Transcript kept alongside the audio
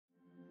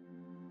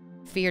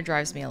Fear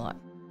drives me a lot.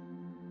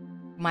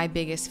 My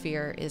biggest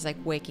fear is like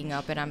waking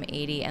up and I'm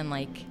 80 and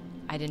like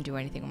I didn't do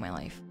anything with my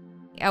life.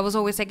 I was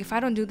always like, if I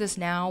don't do this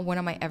now, when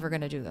am I ever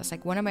going to do this?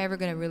 Like, when am I ever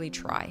going to really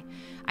try?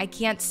 I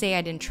can't say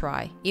I didn't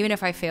try. Even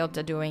if I failed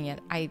at doing it,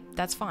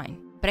 that's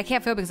fine. But I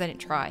can't fail because I didn't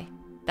try.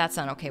 That's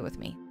not okay with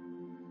me.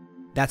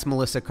 That's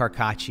Melissa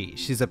Carcache.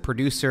 She's a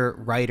producer,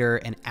 writer,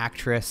 and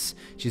actress.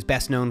 She's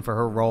best known for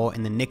her role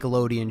in the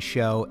Nickelodeon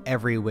show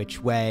Every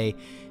Which Way.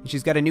 And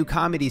she's got a new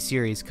comedy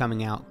series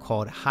coming out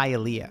called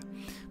Hialeah.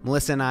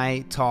 Melissa and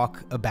I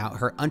talk about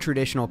her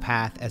untraditional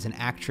path as an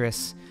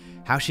actress,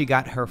 how she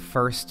got her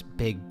first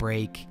big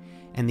break,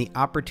 and the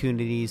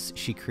opportunities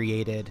she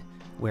created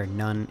where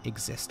none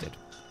existed.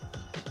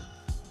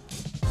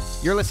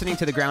 You're listening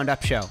to The Ground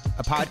Up Show,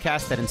 a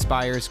podcast that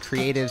inspires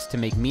creatives to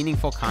make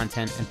meaningful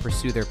content and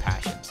pursue their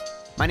passions.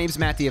 My name's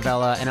Matt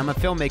Diavella, and I'm a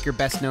filmmaker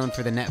best known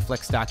for the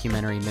Netflix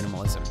documentary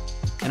Minimalism.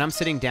 And I'm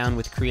sitting down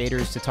with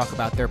creators to talk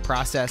about their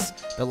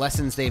process, the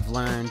lessons they've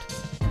learned,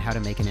 and how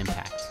to make an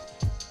impact.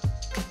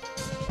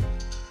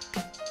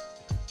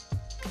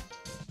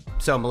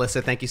 So,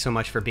 Melissa, thank you so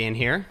much for being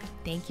here.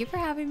 Thank you for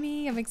having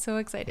me. I'm so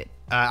excited.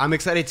 I'm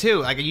excited too.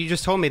 Like, you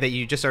just told me that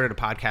you just started a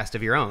podcast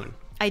of your own.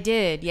 I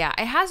did, yeah.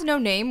 It has no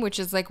name, which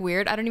is like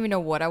weird. I don't even know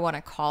what I want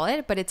to call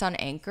it, but it's on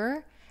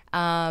Anchor.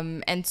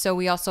 And so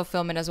we also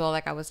film it as well,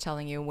 like I was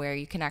telling you, where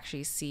you can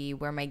actually see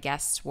where my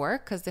guests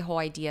work, because the whole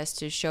idea is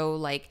to show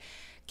like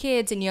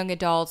kids and young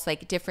adults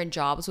like different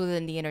jobs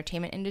within the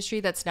entertainment industry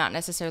that's not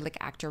necessarily like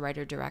actor,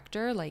 writer,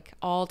 director, like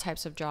all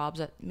types of jobs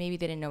that maybe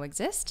they didn't know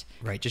exist.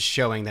 Right, just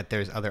showing that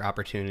there's other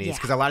opportunities,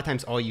 because a lot of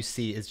times all you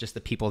see is just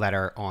the people that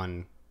are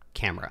on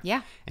camera.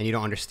 Yeah. And you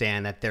don't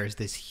understand that there's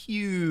this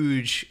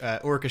huge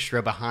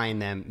orchestra behind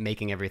them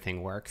making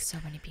everything work. So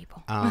many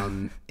people.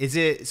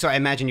 So I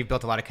imagine you've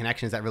built a lot of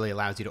connections that really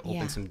allows you to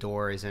open some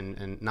doors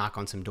and knock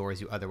on some doors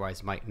you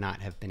otherwise might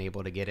not have been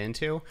able to get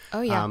into.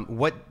 Oh, yeah.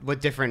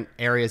 What different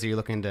areas are you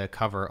looking to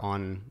cover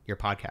on your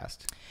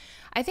podcast?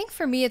 I think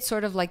for me, it's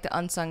sort of like the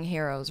unsung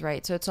heroes,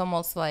 right? So it's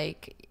almost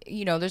like,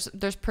 you know,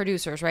 there's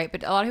producers, right?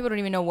 But a lot of people don't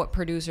even know what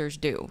producers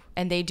do.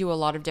 And they do a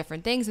lot of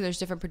different things. And there's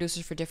different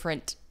producers for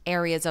different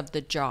areas of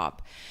the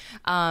job.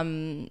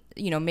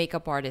 You know,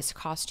 makeup artists,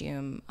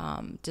 costume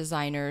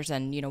designers,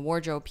 and, you know,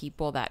 wardrobe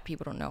people that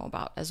people don't know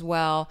about as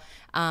well.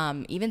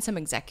 Even some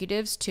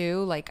executives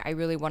too. Like, I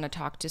really want to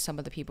talk to some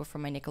of the people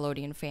from my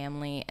Nickelodeon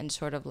family and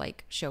sort of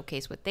like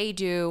showcase what they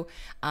do.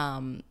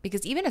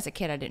 Because even as a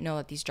kid, I didn't know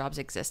that these jobs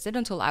existed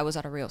until I was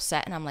on a real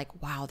set. And I'm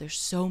like, wow, there's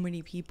so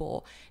many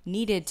people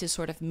needed to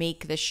sort of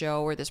make this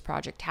show or this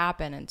project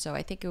happen. And so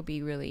I think it would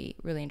be really,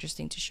 really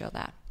interesting to show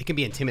that. It can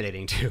be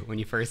intimidating too when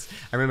you first,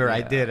 I remember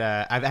I did,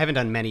 I haven't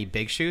done many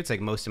big shoots.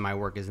 Like, most of my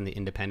work is in the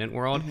independent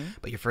world,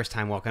 but your first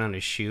time walking on a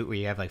shoot where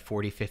you have like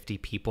 40, 50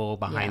 people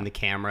behind the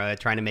camera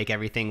trying to make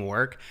everything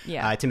work,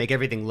 to make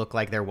everything look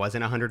like there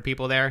wasn't 100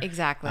 people there.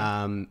 Exactly.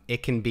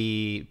 It can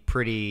be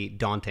pretty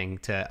daunting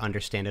to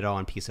understand it all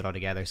and piece it all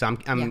together. So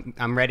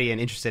I'm ready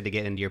and interested to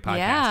get into your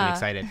podcast. I'm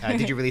excited.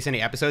 Did you release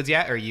any episodes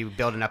yet, or are you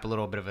building up a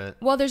little bit of a...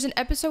 Well, there's an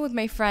episode with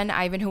my friend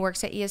Ivan who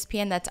works at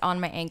ESPN that's on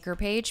my Anchor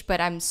page, but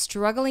I'm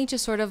struggling to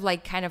sort of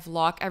like kind of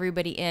lock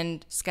everybody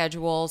in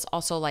schedules.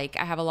 Also, like,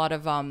 I have a lot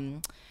of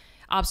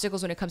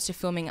obstacles when it comes to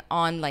filming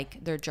on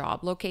like their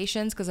job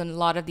locations, because a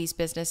lot of these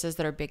businesses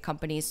that are big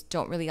companies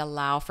don't really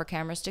allow for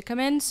cameras to come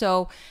in.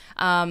 So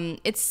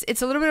it's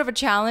a little bit of a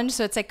challenge.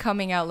 So it's like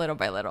coming out little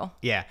by little.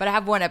 Yeah. But I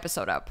have one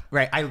episode up.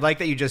 Right. I like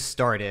that you just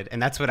started,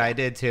 and that's what I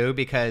did too,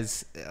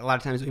 because a lot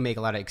of times we make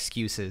a lot of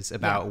excuses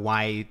about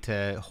why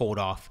to hold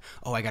off.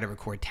 Oh, I got to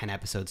record 10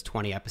 episodes,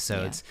 20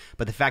 episodes.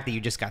 But the fact that you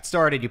just got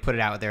started, you put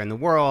it out there in the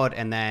world,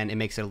 and then it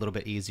makes it a little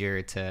bit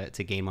easier to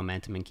gain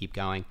momentum and keep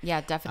going.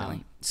 Yeah,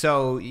 definitely.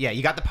 So yeah,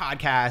 you got the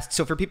podcast.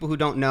 So for people who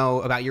don't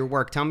know about your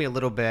work, tell me a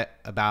little bit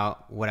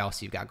about what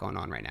else you've got going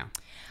on right now.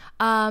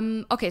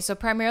 Okay, so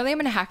primarily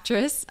I'm an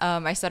actress.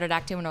 I started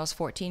acting when I was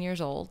 14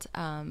 years old.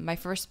 My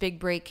first big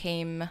break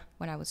came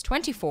when I was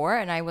 24,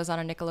 and I was on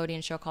a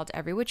Nickelodeon show called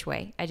Every Which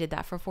Way. I did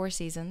that for 4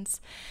 seasons.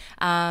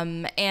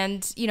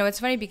 And, you know, it's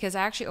funny because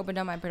I actually opened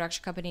up my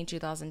production company in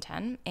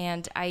 2010,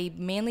 and I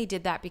mainly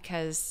did that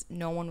because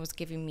no one was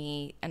giving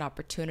me an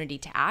opportunity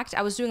to act.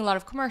 I was doing a lot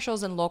of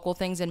commercials and local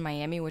things in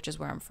Miami, which is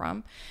where I'm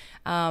from.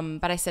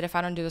 But I said, if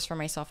I don't do this for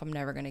myself, I'm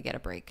never going to get a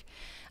break.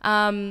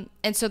 And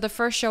so the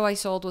first show I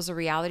sold was a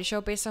reality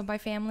show based on my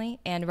family.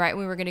 And right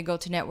when we were going to go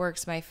to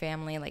networks, my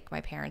family, like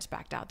my parents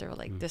backed out. They were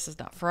like, this is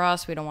not for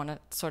us. We don't want to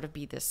sort of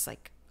be this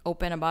like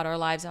open about our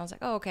lives. And I was like,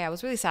 oh, okay. I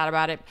was really sad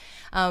about it.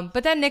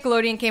 But then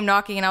Nickelodeon came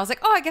knocking, and I was like,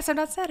 oh, I guess I'm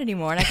not sad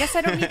anymore. And I guess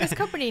I don't need this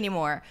company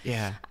anymore.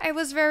 Yeah. I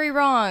was very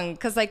wrong.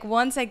 Cause like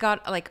once I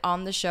got like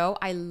on the show,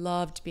 I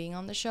loved being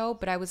on the show,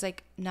 but I was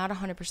like not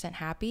 100%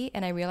 happy.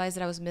 And I realized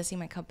that I was missing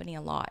my company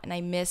a lot. And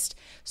I missed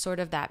sort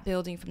of that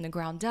building from the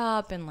ground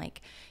up and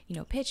like, you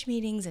know, pitch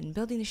meetings and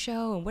building the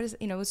show.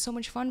 And it was so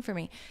much fun for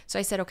me. So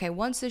I said, okay,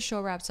 once this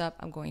show wraps up,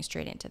 I'm going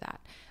straight into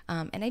that.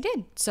 And I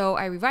did. So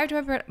I revived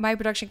my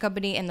production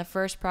company, and the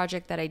first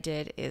project that I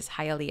did is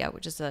Hialeah,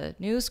 which is a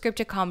new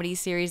scripted comedy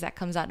series that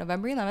comes out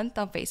November 11th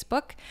on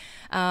Facebook.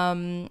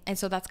 And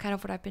so that's kind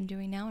of what I've been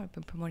doing now. I've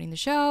been promoting the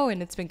show,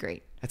 and it's been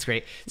great. That's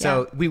great.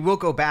 So we will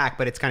go back,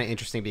 but it's kind of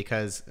interesting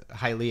because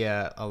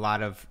Hialeah, a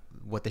lot of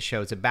what the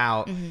show's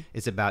about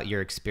is about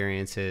your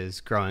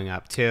experiences growing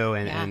up too,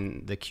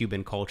 and the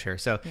Cuban culture.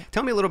 So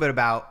tell me a little bit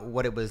about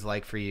what it was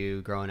like for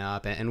you growing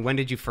up, and when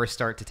did you first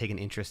start to take an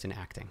interest in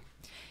acting?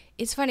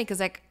 It's funny because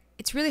like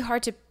it's really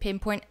hard to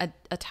pinpoint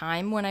a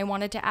time when I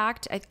wanted to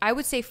act. I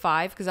would say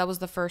 5 because that was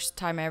the first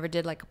time I ever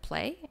did like a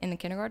play in the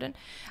kindergarten.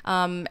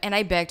 And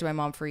I begged my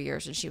mom for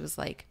years, and she was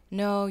like,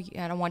 no,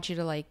 I don't want you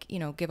to like, you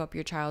know, give up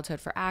your childhood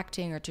for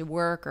acting or to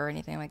work or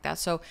anything like that.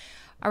 So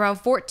around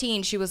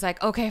 14, she was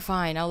like, okay,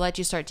 fine, I'll let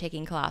you start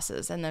taking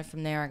classes. And then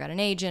from there, I got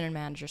an agent and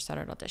manager,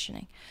 started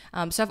auditioning.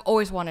 So I've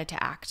always wanted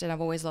to act, and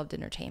I've always loved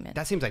entertainment.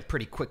 That seems like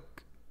pretty quick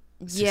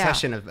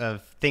succession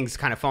of things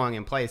kind of falling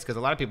in place, because a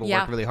lot of people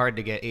work really hard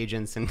to get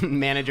agents and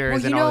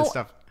managers and all this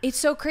stuff. It's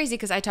so crazy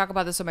because I talk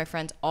about this with my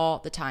friends all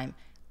the time.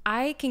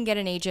 I can get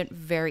an agent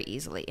very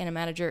easily and a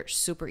manager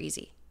super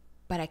easy,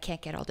 but I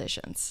can't get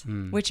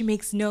auditions, which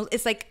makes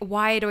it's like,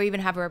 why do I even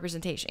have a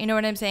representation? You know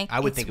what I'm saying? I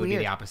would think it would be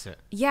the opposite.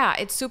 Yeah,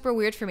 it's super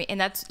weird for me. And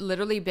that's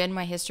literally been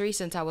my history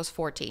since I was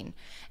 14.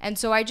 And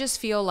so I just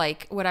feel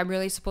like what I'm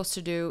really supposed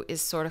to do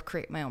is sort of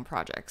create my own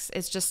projects.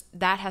 It's just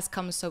that has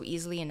come so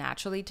easily and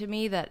naturally to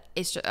me that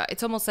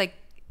it's almost like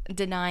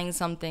denying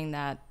something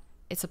that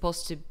it's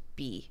supposed to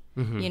be.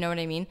 You know what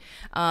I mean?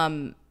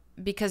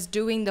 Because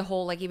doing the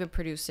whole, like even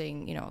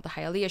producing, you know, the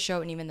Hialeah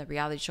show and even the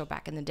reality show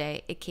back in the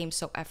day, it came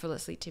so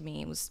effortlessly to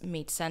me. It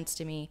made sense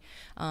to me.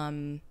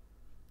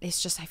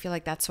 It's just, I feel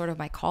like that's sort of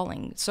my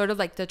calling. Sort of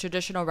like the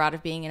traditional route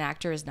of being an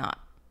actor is not.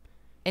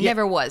 It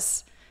never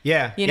was.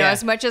 Yeah. You know,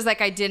 as much as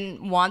like I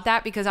didn't want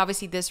that, because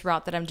obviously this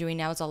route that I'm doing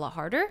now is a lot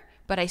harder,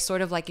 but I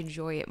sort of like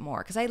enjoy it more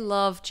because I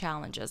love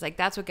challenges. Like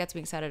that's what gets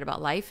me excited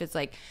about life. It's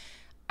like,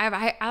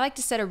 I like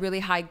to set a really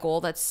high goal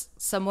that's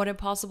somewhat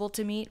impossible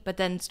to meet, but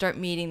then start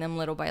meeting them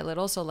little by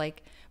little. So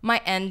like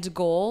my end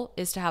goal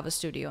is to have a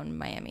studio in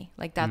Miami.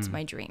 Like that's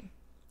my dream.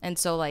 And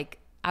so like,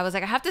 I was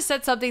like, I have to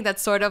set something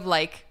that's sort of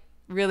like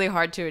really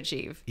hard to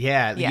achieve.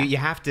 Yeah. You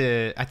have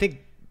to, I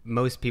think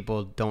most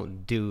people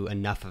don't do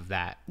enough of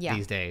that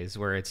these days,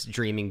 where it's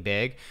dreaming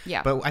big.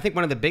 Yeah. But I think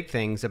one of the big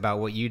things about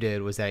what you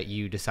did was that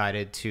you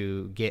decided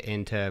to get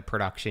into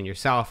production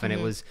yourself, and it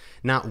was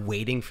not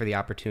waiting for the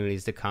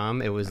opportunities to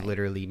come. It was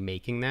literally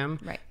making them.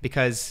 Right.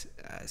 Because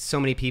so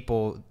many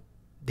people,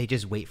 they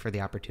just wait for the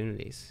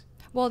opportunities.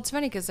 Well, it's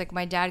funny because like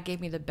my dad gave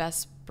me the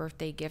best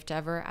birthday gift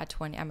ever at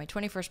my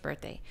 21st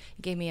birthday.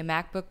 He gave me a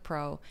MacBook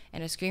Pro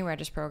and a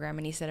screenwriters program,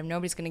 and he said, if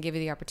nobody's going to give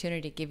you the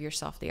opportunity, give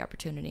yourself the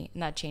opportunity.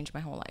 And that changed my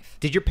whole life.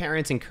 Did your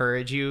parents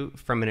encourage you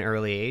from an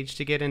early age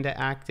to get into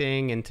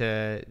acting and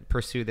to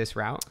pursue this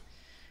route?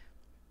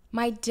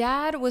 My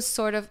dad is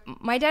sort of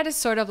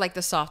like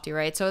the softie,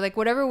 right? So like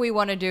whatever we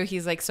want to do,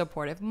 he's like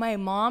supportive. My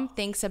mom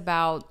thinks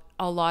about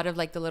a lot of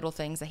like the little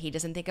things that he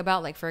doesn't think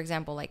about. Like for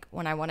example, like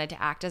when I wanted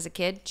to act as a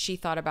kid, she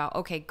thought about,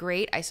 okay,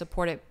 great, I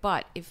support it,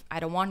 but if I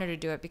don't want her to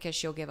do it because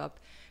she'll give up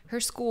her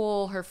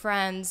school, her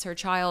friends, her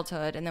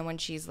childhood, and then when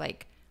she's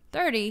like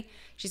 30,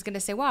 she's going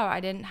to say, wow, I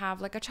didn't have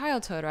like a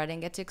childhood, or I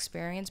didn't get to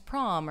experience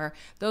prom, or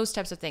those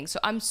types of things. So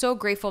I'm so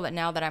grateful that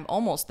now that I'm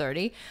almost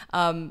 30,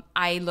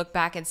 I look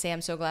back and say,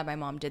 I'm so glad my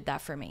mom did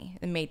that for me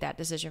and made that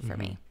decision for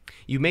me.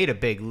 You made a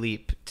big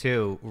leap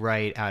too,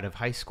 right out of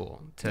high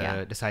school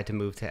to decide to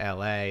move to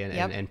LA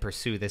and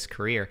pursue this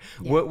career.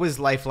 What was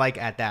life like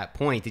at that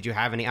point? Did you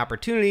have any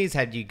opportunities?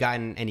 Had you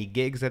gotten any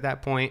gigs at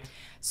that point?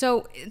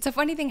 So it's a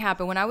funny thing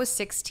happened. When I was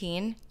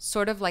 16,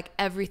 sort of like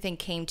everything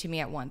came to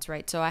me at once,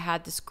 right? So I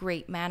had this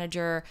great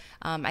manager.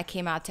 I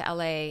came out to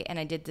LA and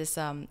I did this,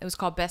 it was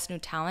called Best New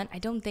Talent. I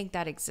don't think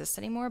that exists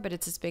anymore, but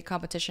it's this big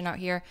competition out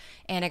here.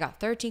 And I got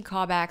 13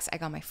 callbacks. I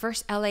got my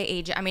first LA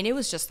agent. I mean, it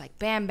was just like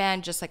bam,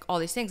 bam, just like all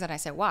these things. And I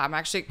said, wow,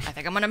 I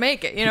think I'm going to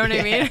make it. You know what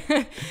I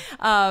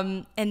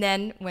mean? And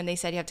then when they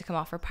said you have to come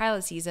off for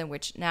pilot season,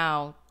 which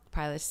now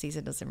pilot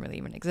season doesn't really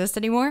even exist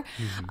anymore.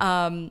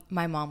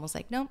 My mom was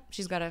like, no,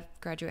 she's got to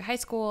graduate high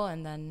school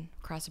and then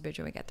cross the bridge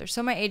when we get there.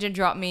 So my agent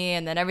dropped me,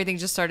 and then everything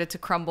just started to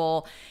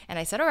crumble. And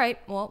I said, all right,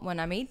 well, when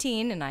I'm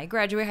 18 and I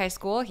graduate high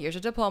school, here's a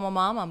diploma,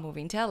 Mom. I'm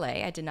moving to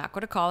LA. I did not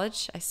go to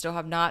college. I still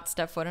have not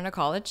stepped foot in a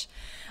college.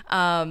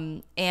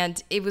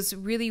 And it was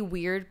really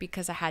weird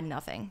because I had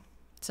nothing.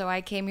 So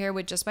I came here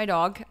with just my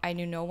dog. I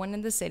knew no one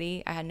in the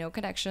city. I had no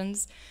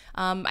connections.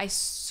 I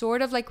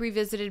sort of like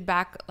revisited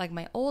back like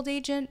my old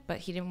agent, but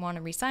he didn't want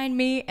to re-sign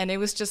me. And it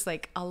was just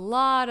like a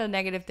lot of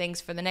negative things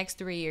for the next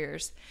 3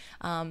 years.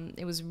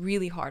 It was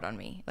really hard on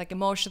me, like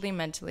emotionally,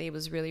 mentally, it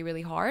was really,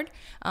 really hard.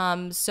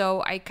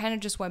 So I kind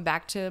of just went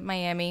back to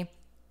Miami,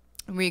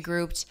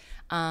 regrouped.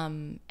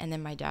 And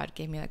then my dad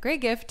gave me a great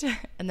gift.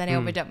 And then I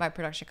opened up my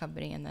production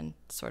company and then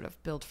sort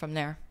of built from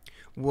there.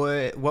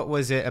 What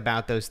was it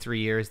about those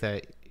 3 years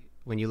that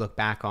when you look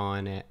back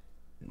on it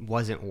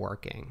wasn't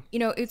working? You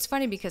know, it's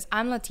funny because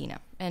I'm Latina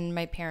and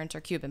my parents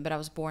are Cuban, but I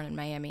was born in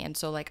Miami. And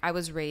so like I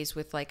was raised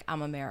with like,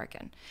 I'm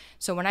American.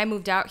 So when I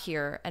moved out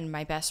here and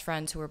my best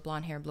friends who were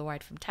blonde hair, blue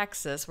eyed from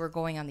Texas were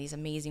going on these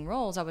amazing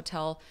roles, I would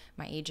tell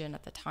my agent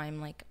at the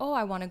time, like, oh,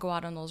 I want to go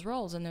out on those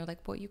roles. And they're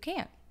like, well, you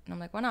can't. And I'm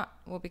like, why not?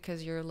 Well,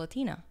 because you're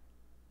Latina.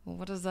 Well,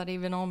 what does that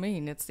even all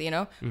mean? It's, you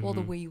know, well,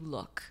 the way you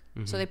look.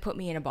 So they put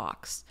me in a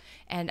box.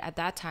 And at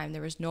that time,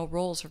 there was no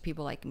roles for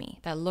people like me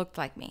that looked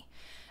like me.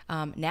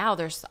 Now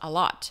there's a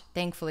lot.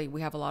 Thankfully,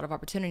 we have a lot of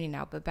opportunity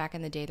now. But back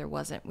in the day, there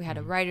wasn't. We had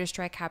a writer's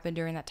strike happen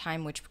during that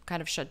time, which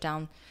kind of shut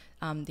down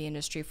the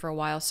industry for a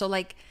while. So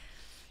like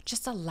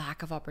just a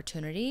lack of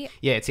opportunity.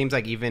 Yeah, it seems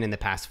like even in the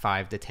past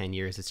 5 to 10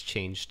 years, it's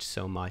changed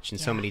so much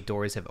and so many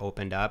doors have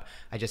opened up.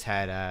 I just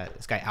had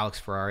this guy, Alex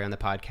Ferrari, on the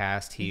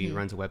podcast. He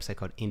runs a website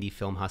called Indie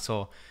Film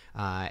Hustle.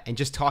 And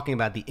just talking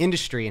about the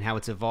industry and how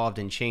it's evolved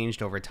and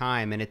changed over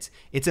time. And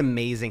it's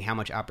amazing how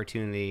much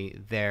opportunity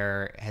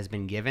there has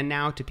been given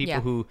now to people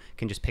who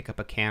can just pick up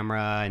a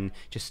camera and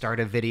just start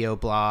a video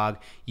blog.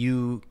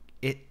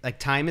 Like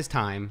time is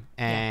time.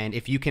 And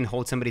if you can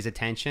hold somebody's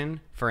attention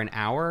for an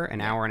hour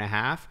and a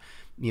half,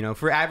 you know,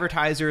 for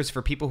advertisers,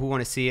 for people who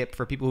want to see it,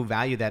 for people who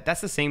value that, that's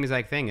the same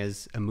exact thing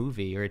as a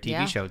movie or a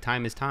TV show.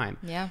 Time is time.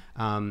 Yeah.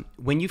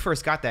 When you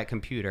first got that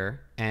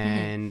computer,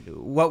 and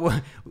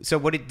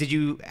did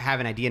you have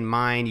an idea in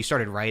mind? You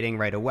started writing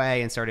right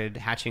away and started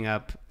hatching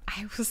up.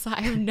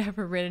 I've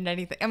never written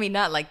anything. I mean,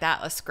 not like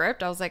that, a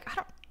script. I was like,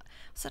 I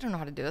don't know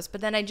how to do this.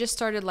 But then I just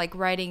started like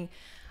writing.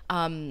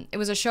 It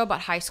was a show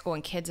about high school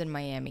and kids in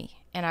Miami.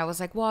 And I was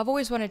like, well, I've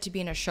always wanted to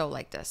be in a show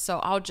like this. So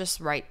I'll just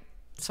write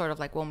sort of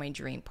like what my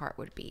dream part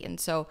would be. And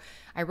so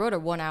I wrote a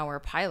 1-hour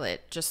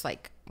pilot just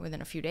like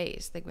within a few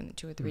days, like within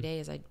 2 or 3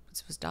 days I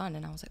was done.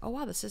 And I was like, oh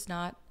wow, this is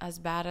not as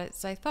bad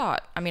as I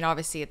thought. I mean,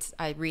 obviously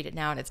I read it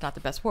now and it's not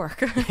the best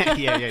work.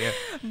 Yeah.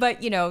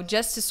 But you know,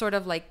 just to sort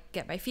of like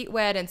get my feet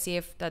wet and see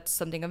if that's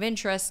something of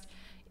interest.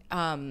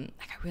 I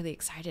got really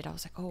excited. I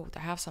was like, oh, I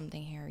have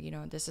something here. You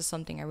know, this is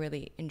something I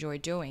really enjoy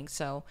doing.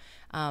 So,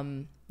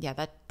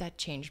 that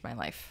changed my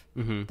life.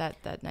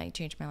 That night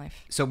changed my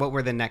life. So what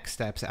were the next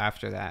steps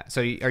after that?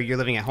 So you're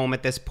living at home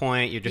at this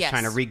point. You're just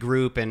trying to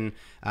regroup, and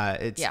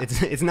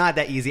it's not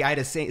that easy. I had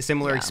a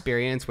similar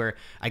experience where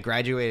I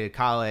graduated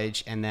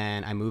college and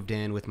then I moved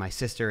in with my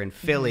sister in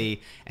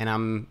Philly, and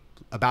I'm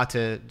about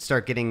to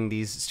start getting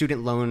these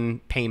student loan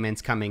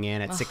payments coming in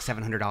at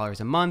 $600-700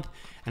 a month.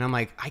 And I'm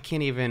like, I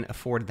can't even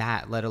afford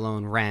that, let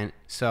alone rent.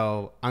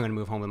 So I'm going to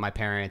move home with my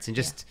parents and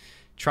just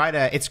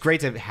it's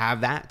great to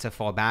have that to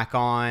fall back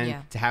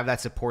on. To have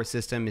that support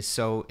system is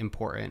so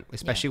important,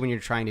 especially when you're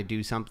trying to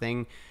do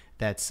something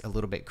that's a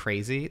little bit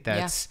crazy.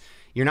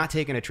 You're not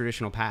taking a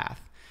traditional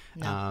path.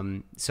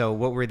 No. So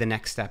what were the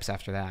next steps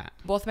after that?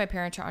 Both my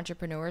parents are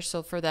entrepreneurs.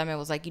 So for them, it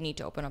was like, you need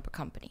to open up a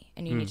company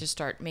and you need to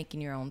start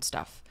making your own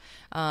stuff.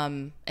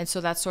 And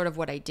so that's sort of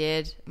what I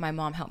did. My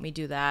mom helped me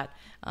do that.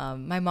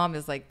 My mom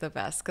is like the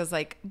best because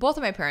like both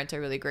of my parents are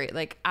really great.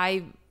 Like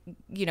I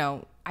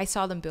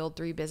saw them build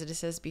 3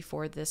 businesses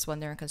before this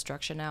one. They're in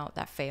construction now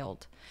that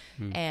failed.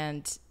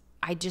 And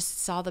I just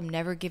saw them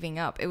never giving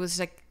up. It was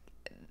like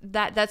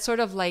that sort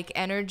of like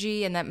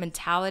energy and that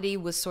mentality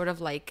was sort of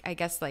like, I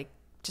guess like,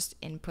 just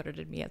inputted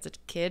in me as a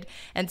kid.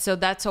 And so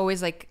that's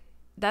always like,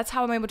 that's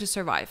how I'm able to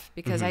survive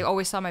because I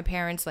always saw my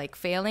parents like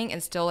failing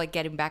and still like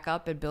getting back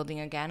up and building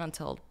again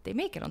until they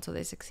make it, until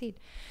they succeed.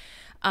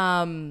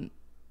 And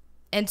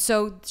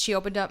so she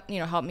opened up,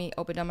 helped me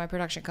open up my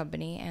production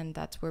company, and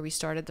that's where we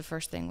started. The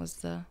first thing was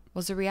the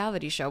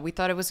reality show. We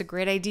thought it was a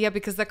great idea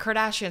because the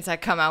Kardashians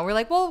had come out. We're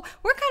like, well,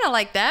 we're kind of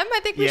like them. I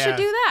think we should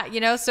do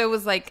that, So it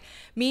was like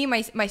me,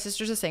 my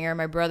sister's a singer,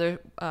 my brother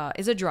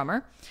is a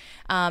drummer.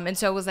 And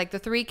so it was like the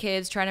 3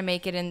 kids trying to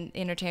make it in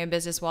entertainment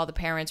business while the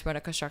parents run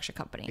a construction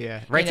company.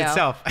 Yeah, writes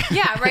itself.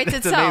 Yeah, writes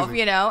itself,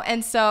 amazing.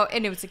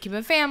 And it was a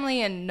Cuban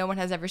family and no one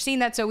has ever seen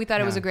that. So we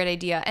thought it was a great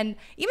idea. And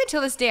even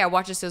till this day, I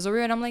watch a sizzle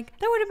reel and I'm like,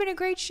 that would have been a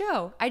great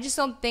show. I just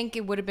don't think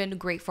it would have been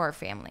great for our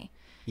family.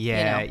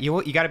 Yeah,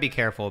 you got to be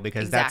careful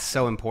because that's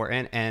so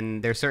important.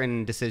 And there's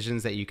certain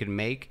decisions that you can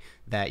make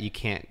that you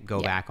can't go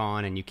back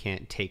on and you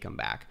can't take them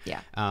back.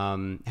 Yeah.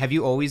 Have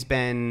you always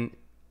been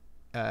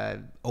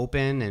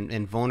open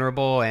and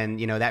vulnerable, and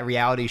that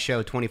reality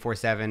show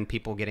 24/7,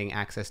 people getting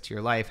access to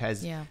your life,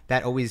 has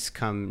that always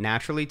come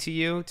naturally to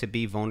you to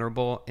be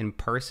vulnerable in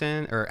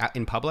person or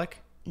in public?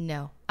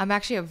 No, I'm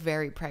actually a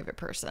very private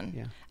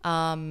person.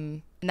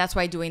 And that's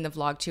why doing the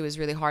vlog too is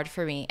really hard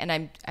for me.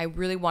 And I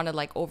really want to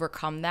like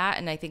overcome that.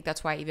 And I think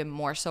that's why even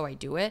more so I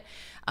do it.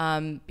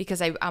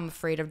 Because I'm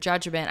afraid of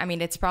judgment. I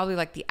mean, it's probably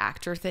like the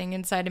actor thing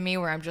inside of me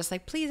where I'm just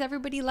like, please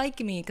everybody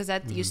like me. Cause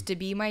that used to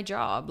be my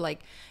job.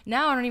 Like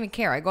now I don't even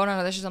care. I go on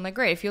other shows. I'm like,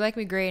 great. If you like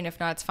me, great. And if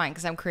not, it's fine.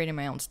 Cause I'm creating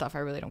my own stuff. I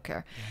really don't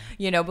care,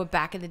 but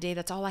back in the day,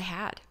 that's all I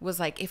had was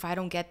like, if I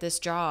don't get this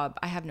job,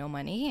 I have no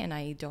money and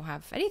I don't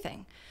have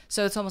anything.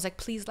 So it's almost like,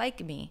 please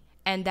like me.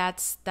 And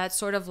that's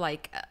sort of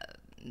like,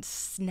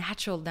 it's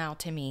natural now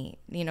to me,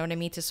 you know what I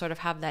mean, to sort of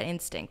have that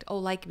instinct. Oh,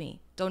 like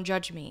me, don't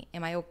judge me.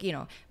 Am I okay?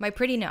 Am I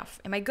pretty enough?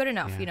 Am I good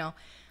enough?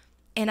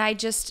 And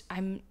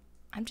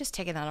I'm just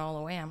taking that all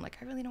away. I'm like,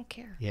 I really don't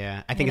care.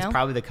 Yeah, I think it's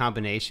probably the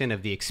combination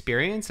of the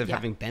experience of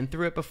having been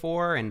through it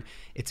before, and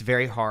it's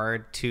very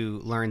hard to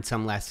learn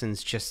some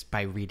lessons just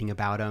by reading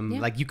about them.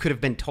 Like you could have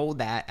been told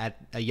that at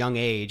a young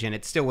age and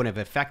it still wouldn't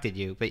have affected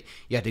you, but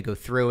you had to go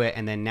through it,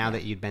 and then now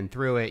that you've been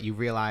through it, you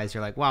realize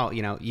you're like, well,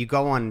 you know, you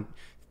go on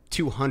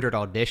 200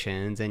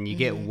 auditions and you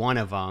get one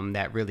of them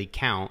that really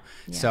count.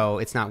 So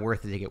it's not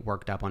worth it to get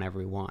worked up on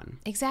every one.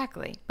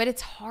 Exactly. But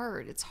it's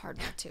hard. It's hard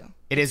not to.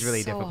 It is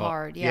really so difficult.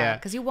 Hard. Yeah.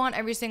 Because you want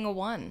every single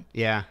one.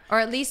 Yeah. Or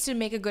at least to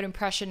make a good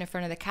impression in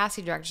front of the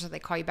casting director so they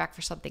call you back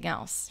for something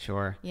else.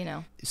 Sure. You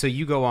know. So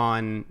you go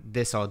on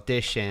this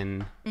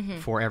audition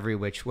for Every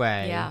Which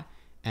Way. Yeah.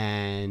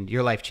 And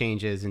your life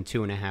changes in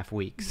 2.5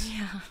 weeks.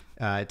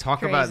 Yeah. Talk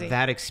Crazy. about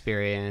that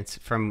experience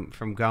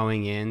from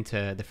going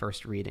into the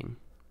first reading.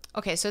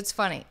 Okay, so it's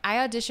funny.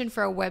 I auditioned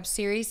for a web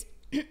series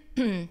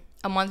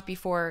a month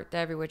before the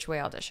Every Which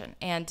Way audition.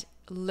 And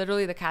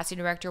literally the casting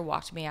director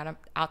walked me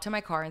out to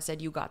my car and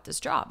said, you got this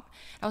job.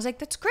 I was like,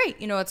 that's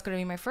great. You know, it's going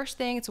to be my first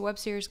thing. It's a web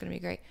series. It's going to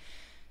be great.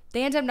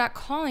 They ended up not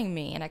calling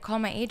me. And I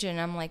called my agent and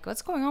I'm like,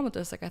 what's going on with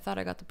this? Like, I thought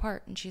I got the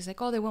part. And she's like,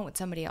 oh, they went with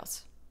somebody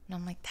else. And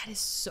I'm like, that is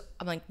so...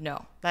 I'm like,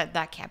 no,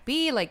 that can't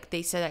be. Like,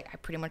 they said I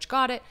pretty much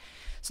got it.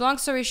 So long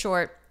story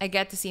short, I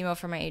get this email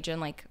from my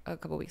agent like a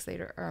couple weeks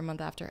later or a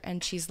month after.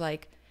 And she's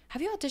like,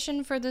 have you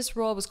auditioned for this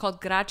role? It was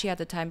called Carcache at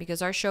the time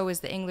because our show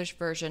is the English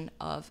version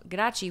of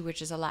Carcache,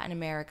 which is a Latin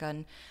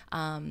American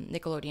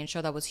Nickelodeon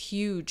show that was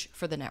huge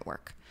for the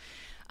network.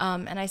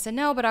 And I said,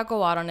 no, but I'll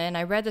go out on it. And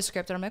I read the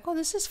script and I'm like, oh,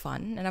 this is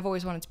fun. And I've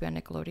always wanted to be on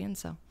Nickelodeon.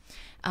 So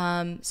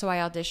I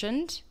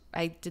auditioned.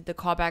 I did the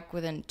callback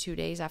within 2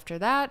 days after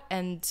that.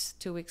 And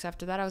 2 weeks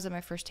after that, I was at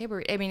my first table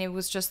read. I mean, it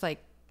was just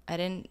like, I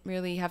didn't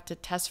really have to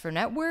test for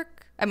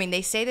network. I mean,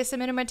 they say they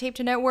submitted my tape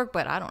to network,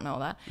 but I don't know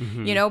that,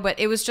 you know, but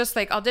it was just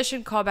like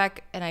audition, callback,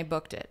 and I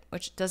booked it,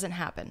 which doesn't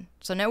happen.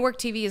 So network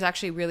TV is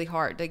actually really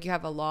hard. Like you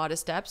have a lot of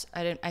steps.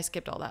 I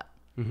skipped all that.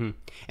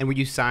 And were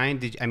you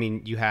signed?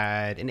 You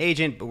had an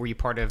agent, but were you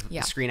part of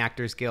the Screen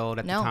Actors Guild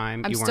at the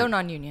time? I'm still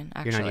non-union,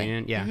 actually. You're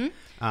non-union,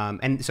 yeah.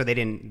 And so they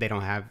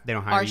don't hire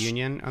a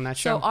union on that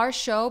show? So our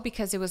show,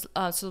 because it was,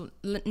 so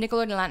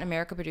Nickelodeon Latin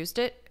America produced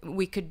it,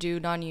 we could do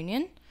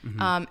non-union.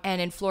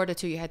 And in Florida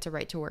too, you had to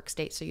right to work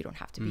state, so you don't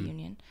have to be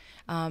union.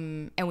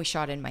 And we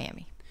shot in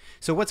Miami.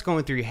 So what's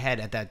going through your head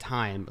at that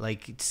time?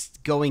 Like it's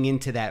going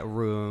into that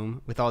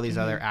room with all these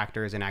other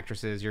actors and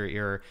actresses,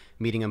 you're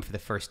meeting them for the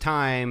first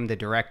time, the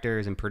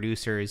directors and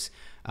producers.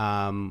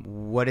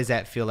 What does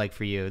that feel like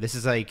for you? This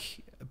is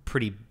like a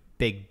pretty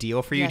big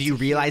deal for you. Do you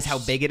realize how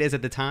big it is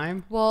at the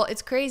time? Well,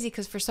 it's crazy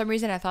because for some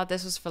reason I thought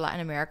this was for Latin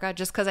America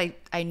just because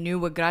I knew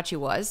what Grachi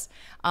was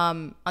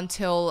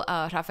until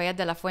Rafael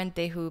de la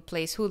Fuente, who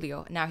plays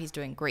Julio, now he's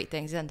doing great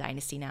things. He's on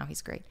Dynasty now.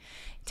 He's great.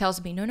 He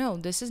tells me, no,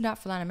 this is not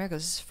for Latin America.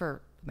 This is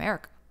for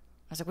America.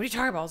 I was like, what are you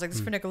talking about? I was like, this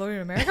is for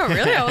Nickelodeon America?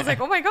 Really? I was like,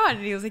 oh my God.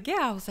 And he was like, yeah.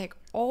 I was like,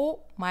 oh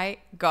my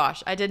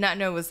gosh. I did not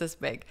know it was this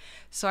big.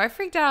 So I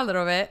freaked out a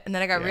little bit and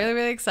then I got really,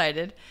 really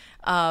excited.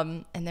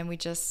 And then we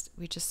just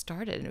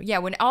started. And yeah,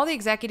 when all the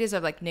executives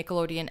of like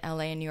Nickelodeon,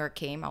 LA, and New York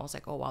came, I was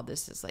like, oh wow,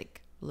 this is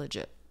like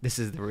legit. This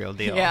is the real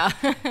deal. Yeah.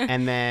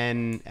 And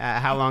then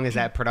how long is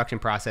that production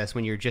process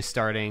when you're just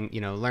starting,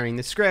 learning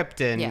the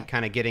script and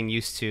kind of getting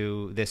used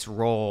to this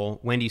role?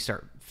 When do you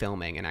start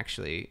filming and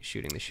actually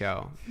shooting the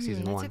show,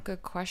 season one? That's a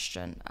good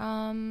question.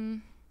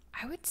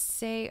 I would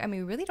say,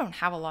 we really don't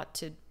have a lot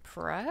to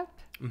prep.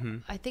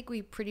 I think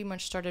we pretty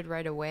much started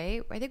right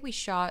away. I think we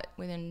shot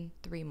within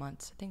 3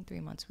 months. I think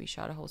 3 months we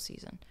shot a whole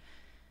season.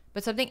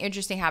 But something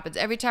interesting happens.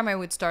 Every time I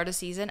would start a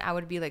season, I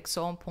would be like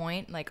so on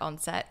point, like on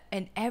set.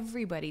 And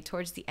everybody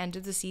towards the end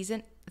of the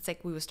season, it's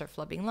like we would start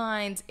flubbing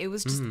lines. It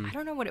was just, I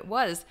don't know what it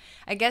was.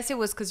 I guess it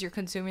was because you're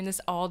consuming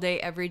this all day,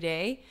 every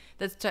day.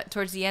 That's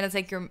towards the end, it's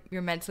like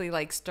you're mentally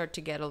like start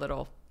to get a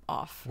little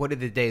off. What do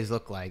the days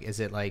look like? Is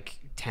it like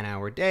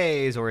 10-hour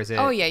days or is it?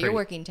 Oh yeah, you're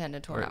working 10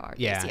 to 12 hour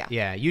days.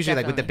 Yeah. Usually, definitely.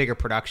 like with the bigger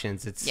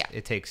productions,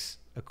 it takes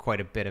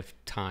quite a bit of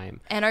time.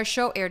 And our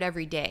show aired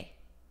every day,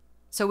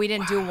 so we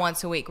didn't do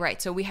once a week,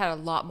 right? So we had a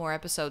lot more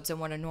episodes than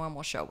what a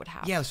normal show would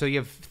have. Yeah. So you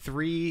have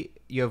 3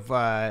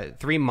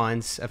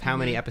 months of how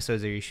many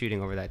episodes are you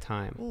shooting over that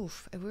time?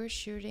 Oof, we were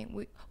shooting.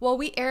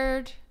 We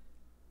aired.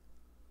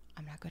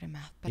 I'm not good at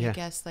math, but I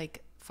guess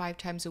like 5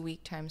 times a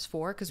week times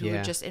 4 because we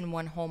were just in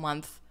one whole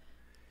month.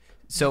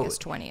 So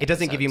it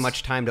doesn't give you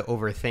much time to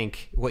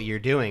overthink what you're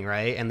doing,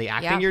 right? And the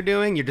acting you're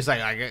doing, you're just like,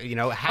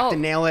 have to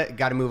nail it.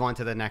 Got to move on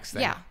to the next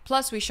thing. Yeah.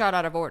 Plus, we shot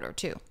out of order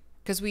too,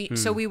 because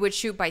so we would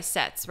shoot by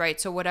sets, right?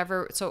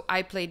 So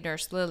I played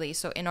Nurse Lily.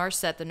 So in our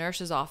set, the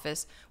nurse's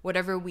office,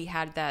 whatever we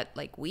had that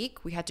like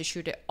week, we had to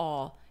shoot it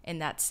all in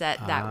that set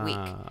that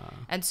week,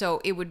 and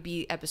so it would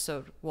be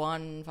episode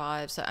 1,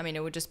 5. So it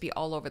would just be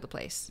all over the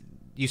place.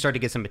 You start to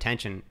get some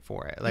attention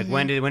for it. Like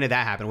when did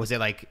that happen? Was it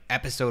like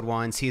episode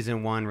 1,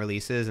 season 1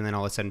 releases, and then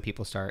all of a sudden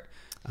people start?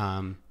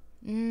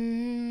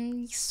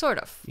 Sort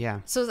of. Yeah.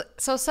 So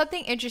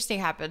something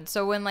interesting happened.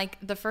 So when like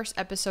the first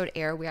episode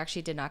aired, we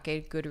actually did not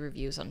get good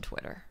reviews on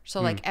Twitter.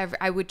 So like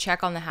I would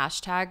check on the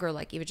hashtag or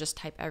like even just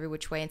type every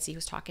which way and see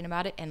who's talking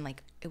about it, and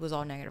like it was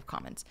all negative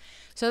comments.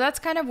 So that's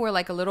kind of where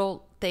like a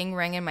little thing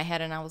rang in my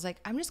head, and I was like,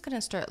 I'm just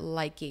gonna start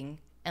liking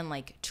and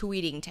like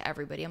tweeting to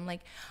everybody. I'm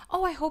like,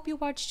 oh, I hope you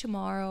watch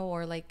tomorrow,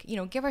 or like, you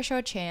know, give our show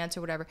a chance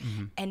or whatever.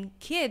 And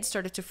kids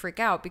started to freak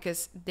out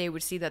because they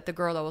would see that the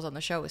girl that was on the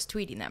show was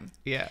tweeting them.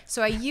 Yeah.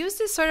 So I used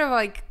this sort of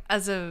like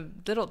as a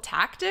little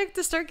tactic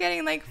to start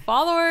getting like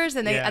followers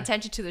and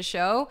attention to the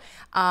show.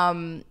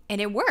 And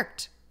it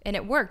worked.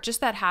 Just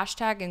that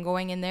hashtag and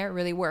going in there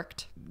really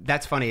worked.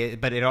 That's funny,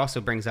 but it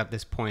also brings up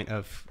this point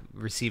of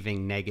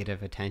receiving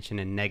negative attention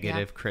and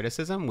negative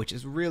criticism, which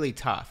is really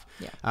tough,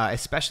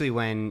 especially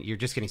when you're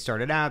just getting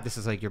started out. This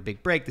is like your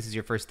big break. This is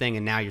your first thing.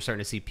 And now you're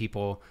starting to see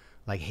people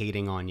like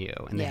hating on you,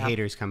 and the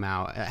haters come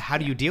out. How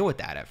do you deal with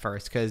that at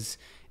first? Because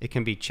it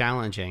can be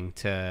challenging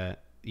to,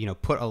 you know,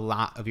 put a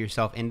lot of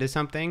yourself into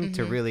something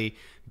to really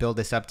build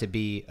this up to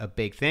be a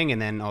big thing,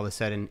 and then all of a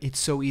sudden it's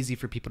so easy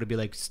for people to be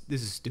like,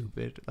 this is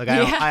stupid, like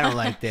I don't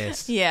like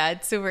this.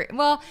 It's super.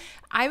 Well,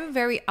 I'm a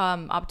very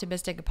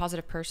optimistic and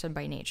positive person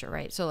by nature,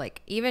 right? So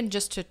like even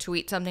just to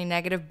tweet something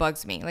negative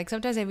bugs me. Like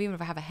sometimes even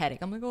if I have a headache,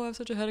 I'm like, oh, I have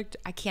such a headache,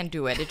 I can't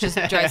do it. It just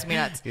drives me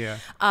nuts.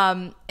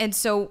 And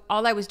so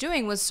all I was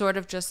doing was sort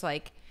of just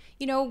like,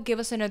 you know, give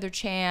us another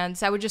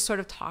chance. I would just sort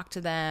of talk to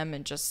them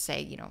and just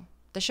say, you know,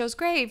 the show's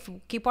great.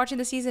 Keep watching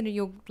the season and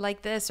you'll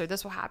like this, or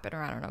this will happen,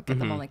 or I don't know, get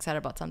them all excited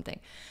about something.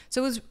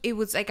 So it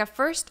was like at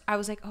first I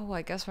was like, oh,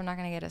 I guess we're not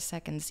going to get a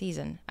second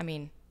season. I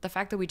mean, the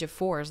fact that we did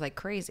 4 is like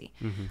crazy.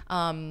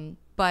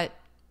 But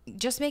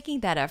just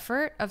making that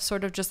effort of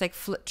sort of just like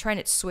trying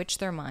to switch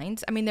their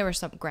minds. I mean, there were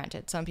some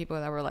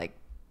people that were like,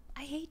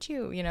 I hate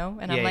you, you know?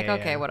 And I'm like,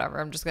 okay, whatever.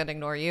 I'm just going to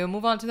ignore you and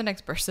move on to the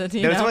next person.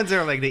 Those ones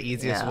are like the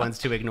easiest ones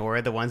to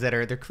ignore. The ones that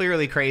they're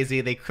clearly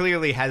crazy. They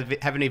clearly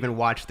haven't even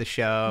watched the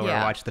show or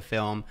watched the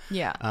film.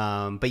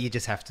 But you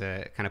just have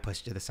to kind of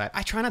push it to the side.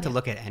 I try not to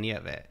look at any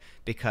of it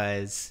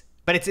because...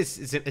 But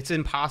it's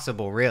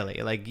impossible,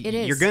 really. Like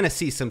you're gonna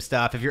see some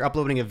stuff. If you're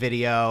uploading a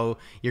video,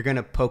 you're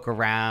gonna poke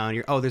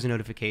around. There's a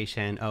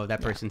notification. Oh,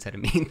 that person said a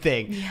mean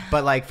thing.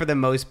 But like for the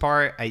most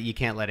part, you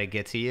can't let it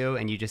get to you,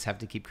 and you just have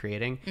to keep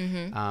creating.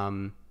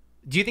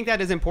 Do you think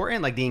that is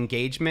important, like the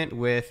engagement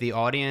with the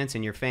audience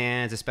and your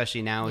fans,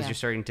 especially now as you're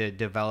starting to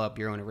develop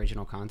your own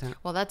original content?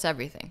 Well, that's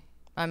everything.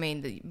 I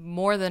mean,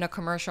 more than a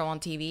commercial on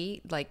TV.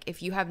 Like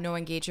if you have no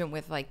engagement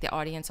with like the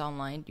audience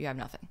online, you have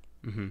nothing.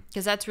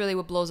 Because that's really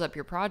what blows up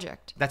your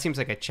project. That seems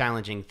like a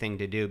challenging thing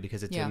to do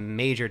because it's a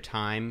major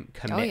time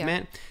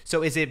commitment.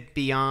 So is it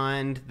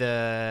beyond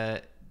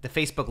the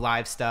Facebook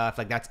Live stuff?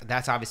 Like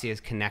that's obviously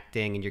is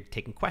connecting, and you're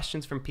taking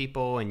questions from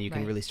people, and you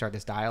can really start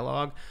this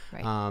dialogue.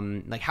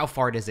 Like how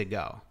far does it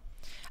go?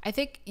 I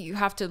think you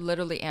have to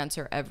literally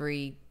answer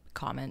every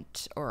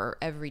comment or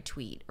every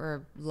tweet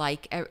or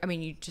like. I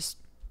mean,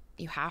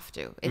 you have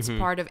to. It's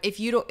part of, if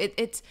you don't,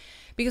 it's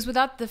because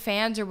without the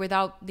fans or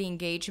without the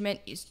engagement,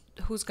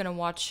 who's going to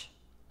watch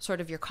sort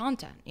of your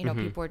content? You know,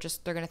 people are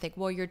they're going to think,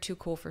 well, you're too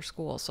cool for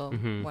school, so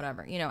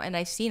whatever, you know. And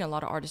I've seen a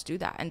lot of artists do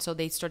that. And so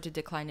they start to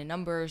decline in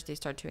numbers, they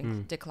start to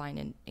decline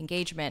in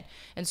engagement,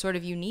 and sort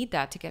of you need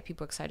that to get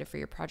people excited for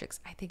your projects.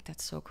 I think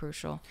that's so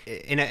crucial.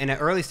 In an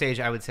early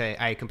stage, I would say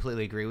I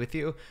completely agree with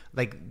you.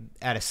 Like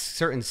at a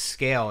certain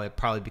scale, it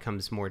probably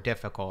becomes more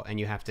difficult, and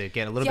you have to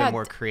get a little bit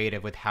more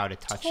creative with how to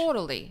touch.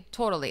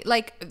 Totally.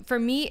 Like for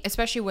me,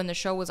 especially when the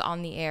show was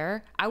on the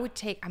air, I would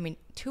take,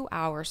 2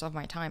 hours of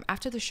my time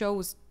after the show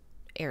was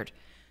aired,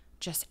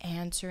 just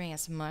answering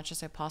as much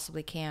as I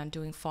possibly can,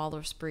 doing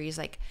follow sprees,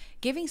 like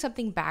giving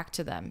something back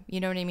to them. You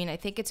know what I mean? I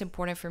think it's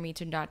important for me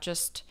to not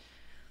just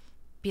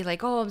be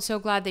like, oh, I'm so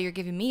glad that you're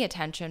giving me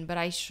attention, but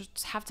I should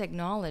have to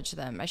acknowledge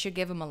them. I should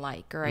give them a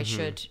like, or I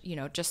should,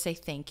 just say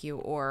thank you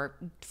or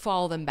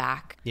follow them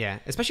back. Yeah.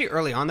 Especially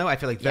early on though, I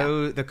feel like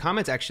the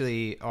comments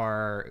actually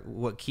are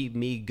what keep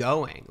me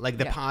going. Like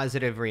the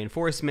positive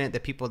reinforcement, the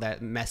people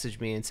that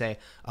message me and say,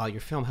 oh, your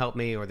film helped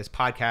me, or this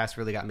podcast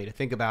really got me to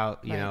think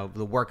about, you know,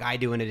 the work I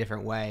do in a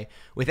different way.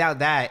 Without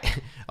that,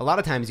 a lot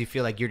of times you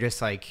feel like you're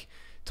just like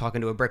talking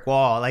to a brick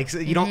wall. Like so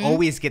you don't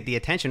always get the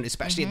attention,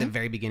 especially at the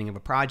very beginning of a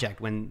project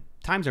when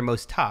times are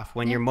most tough,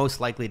 when you're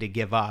most likely to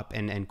give up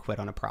and quit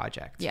on a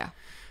project.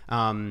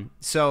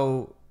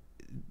 So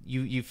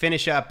you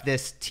finish up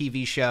this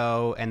TV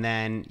show, and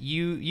then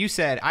you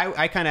said,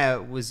 I kind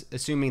of was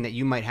assuming that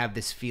you might have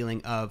this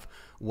feeling of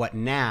what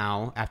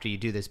now after you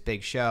do this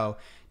big show.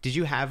 Did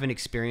you have an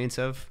experience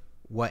of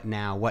what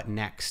now, what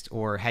next,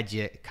 or had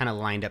you kind of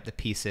lined up the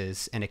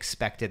pieces and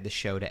expected the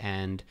show to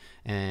end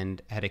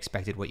and had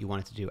expected what you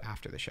wanted to do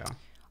after the show?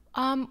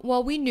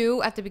 Well, we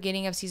knew at the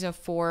beginning of season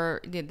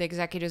 4, the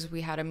executives,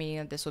 we had a meeting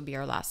that this would be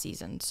our last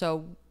season.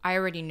 So I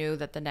already knew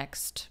that the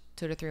next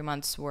 2 to 3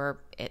 months were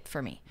it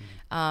for me.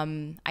 I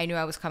knew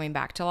I was coming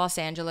back to Los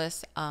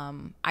Angeles.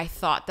 I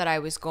thought that I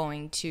was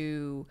going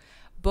to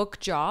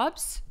book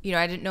jobs.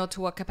 I didn't know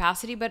to what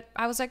capacity, but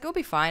I was like, it'll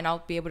be fine.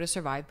 I'll be able to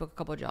survive, book a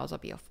couple of jobs. I'll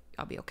be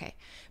I'll be okay.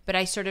 But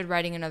I started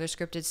writing another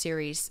scripted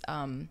series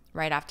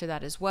right after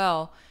that as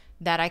well,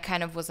 that I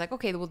kind of was like,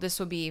 okay, well, this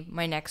will be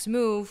my next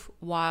move.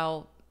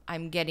 While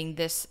I'm getting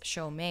this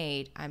show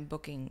made, I'm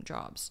booking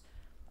jobs.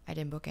 I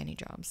didn't book any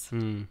jobs.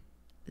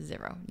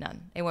 Zero,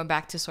 none. It went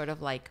back to sort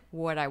of like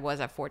what I was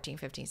at 14,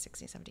 15,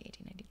 16, 17,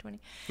 18, 19, 20.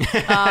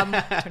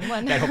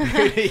 21.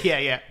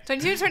 Yeah.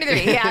 22,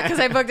 23. Yeah, because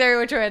I booked Every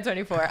Which Way at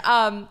 24.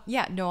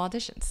 Yeah, no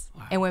auditions.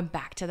 Wow. And went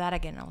back to that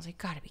again. And I was like,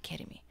 gotta be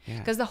kidding me.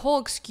 Because the whole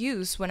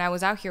excuse when I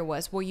was out here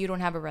was, well, you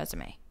don't have a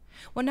resume.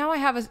 Well, now I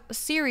have a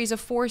series of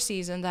 4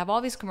 seasons. I have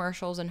all these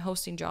commercials and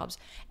hosting jobs,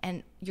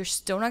 and you're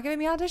still not giving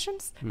me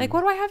auditions? Like,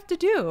 what do I have to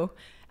do?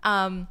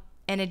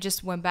 And it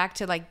just went back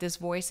to like this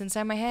voice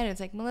inside my head. It's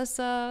like,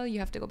 Melissa, you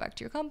have to go back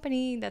to your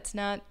company. That's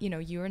not,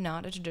 you are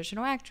not a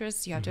traditional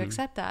actress. You have to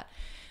accept that.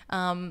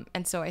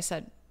 And so I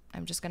said,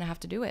 I'm just going to have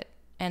to do it.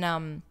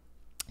 And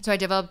so I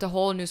developed a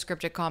whole new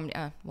scripted comedy.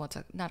 Well, it's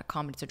not a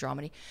comedy, it's a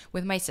dramedy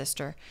with my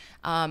sister.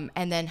 And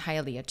then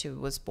Hialeah too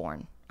was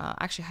born.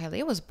 Actually,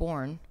 Hialeah was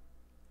born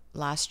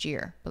last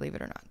year, believe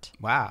it or not.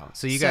 Wow.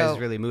 So you guys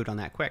really moved on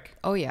that quick.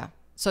 Oh, yeah.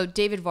 So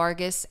David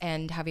Vargas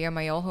and Javier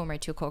Mayol, who are my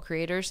 2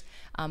 co-creators,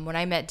 when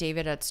I met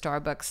David at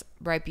Starbucks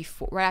right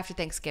after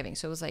Thanksgiving.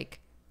 So it was like,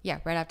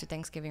 right after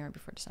Thanksgiving, right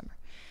before December.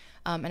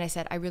 And I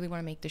said, I really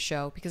want to make the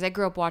show because I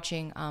grew up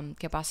watching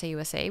Que Pasa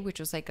USA, which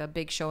was like a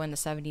big show in the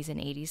 70s and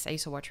 80s. I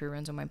used to watch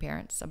reruns with my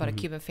parents about a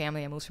Cuban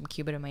family. I moved from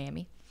Cuba to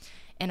Miami.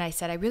 And I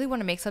said, I really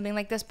want to make something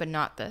like this, but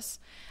not this.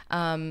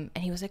 And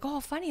he was like, oh,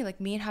 funny. Like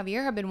me and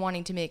Javier have been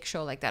wanting to make a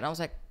show like that. And I was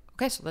like,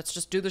 okay, so let's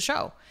just do the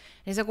show. And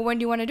he's like, well, when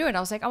do you want to do it? And I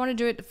was like, I want to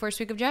do it the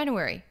first week of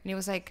January. And he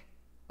was like,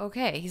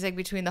 okay. He's like,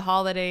 between the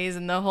holidays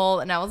and the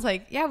whole, and I was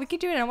like, yeah, we can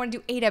do it. I want to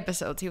do 8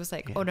 episodes. He was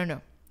like, oh, no.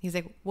 He's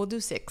like, we'll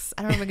do 6.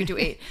 I don't know if we can do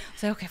 8. I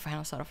was like, okay, fine,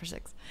 I'll settle for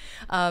 6.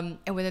 And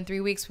within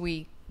 3 weeks,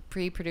 we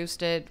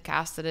pre-produced it,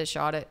 casted it,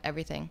 shot it,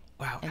 everything.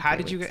 Wow. How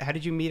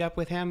did you meet up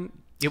with him?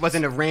 It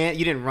wasn't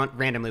you didn't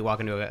randomly walk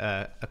into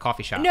a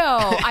coffee shop.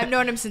 No, I've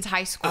known him since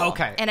high school.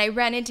 Okay. And I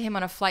ran into him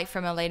on a flight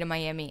from LA to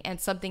Miami, and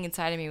something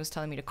inside of me was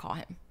telling me to call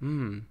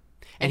him.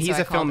 And he's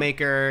so a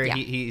filmmaker. Yeah.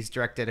 He's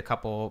directed a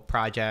couple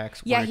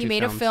projects. Yeah, he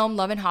made films. a film,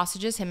 Love and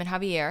Hostages, him and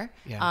Javier.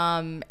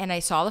 Yeah. And I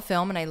saw the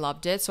film and I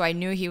loved it. So I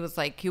knew he was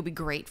like, he'll be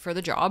great for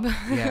the job.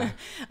 Yeah.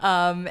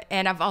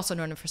 And I've also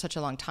known him for such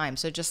a long time.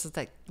 So just was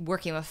like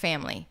working with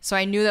family. So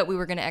I knew that we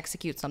were going to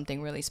execute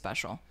something really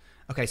special.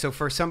 Okay, so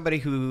for somebody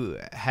who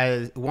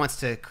wants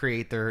to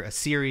create a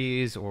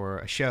series or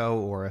a show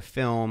or a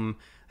film,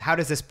 how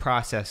does this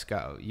process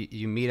go?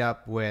 You meet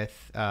up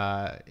with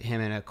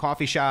him in a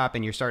coffee shop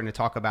and you're starting to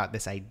talk about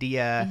this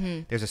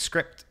idea. There's a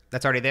script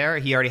that's already there.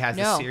 He already has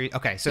the series.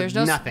 Okay, so there's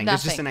nothing.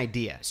 There's just an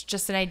idea. It's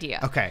just an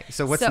idea. Okay,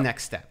 so what's the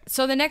next step?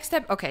 So the next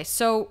step, okay,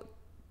 so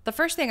the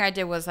first thing I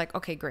did was like,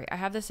 okay, great. I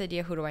have this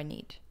idea. Who do I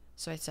need?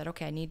 So I said,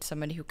 okay, I need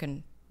somebody who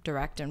can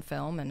direct and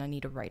film, and I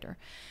need a writer.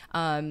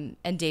 And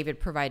David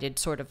provided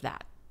sort of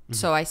that.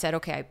 So I said,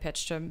 okay, I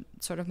pitched him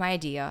sort of my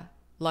idea.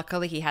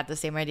 Luckily, he had the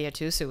same idea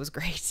too, so it was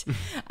great.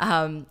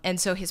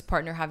 And so his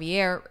partner,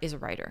 Javier, is a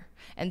writer.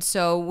 And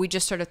so we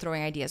just started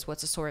throwing ideas.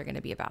 What's the story going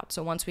to be about?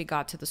 So once we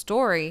got to the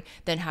story,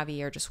 then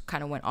Javier just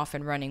kind of went off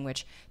and running,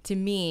 which to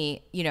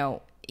me,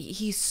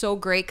 he's so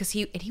great because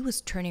he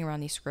was turning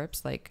around these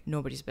scripts like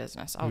nobody's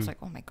business. I was like,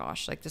 oh my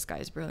gosh, like this guy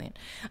is brilliant.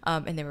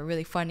 And they were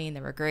really funny and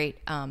they were great.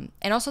 And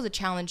also the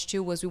challenge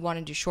too was we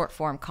wanted to do short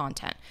form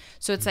content.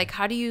 So it's like,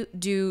 how do you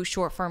do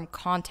short form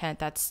content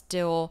that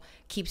still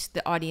keeps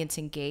the audience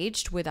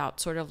engaged without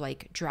sort of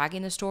like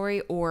dragging the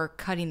story or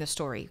cutting the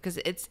story? Because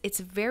it's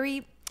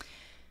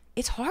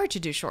hard to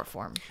do short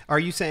form. Are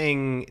you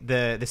saying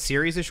the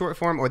series is short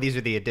form, or these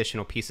are the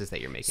additional pieces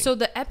that you're making? So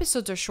the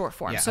episodes are short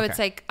form. Yeah, so okay. it's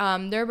like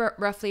they're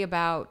roughly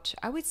about,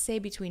 I would say,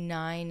 between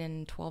 9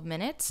 and 12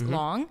 minutes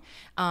long.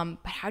 But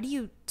how do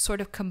you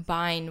sort of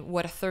combine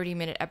what a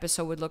 30-minute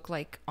episode would look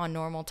like on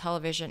normal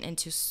television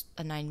into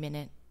a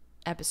 9-minute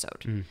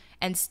episode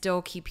and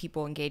still keep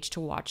people engaged to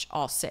watch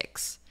all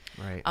 6?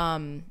 Right.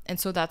 And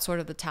so that's sort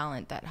of the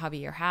talent that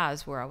Javier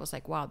has, where I was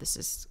like, wow, this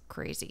is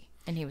crazy.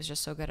 And he was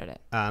just so good at it.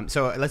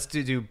 So let's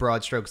do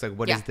broad strokes. Like,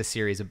 what is the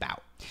series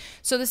about?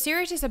 So the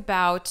series is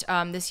about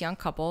this young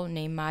couple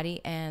named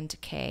Mari and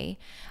Kay,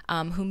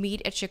 who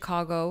meet at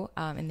Chicago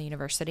in the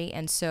university.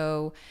 And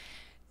so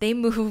they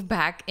move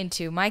back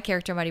into my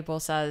character,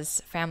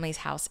 Mariposa's family's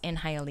house in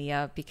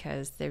Hialeah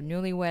because they're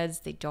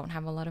newlyweds. They don't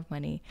have a lot of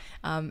money.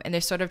 And they're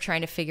sort of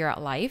trying to figure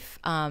out life.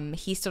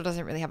 He still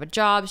doesn't really have a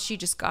job. She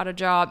just got a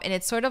job. And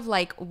it's sort of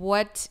like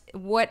what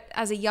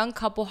as a young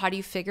couple, how do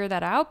you figure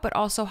that out? But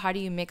also, how do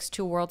you mix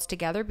 2 worlds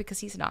together?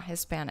 Because he's not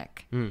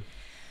Hispanic.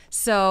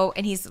 So,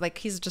 and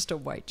he's just a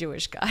white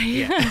Jewish guy.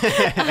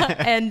 Yeah.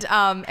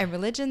 and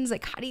religions,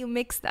 like, how do you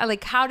mix that?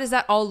 Like, how does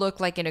that all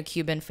look like in a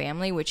Cuban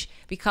family, which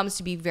becomes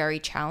to be very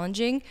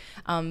challenging,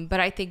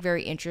 but I think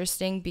very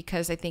interesting,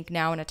 because I think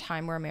now in a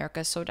time where America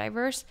is so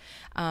diverse,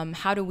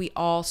 how do we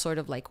all sort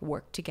of like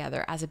work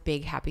together as a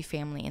big happy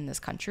family in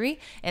this country?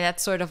 And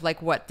that's sort of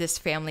like what this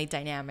family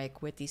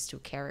dynamic with these 2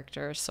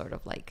 characters sort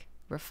of like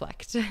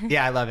reflect.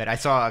 Yeah, I love it. I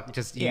saw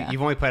just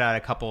you've only put out a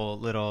couple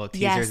little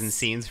teasers and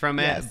scenes from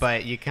it,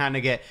 but you kind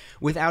of get,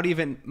 without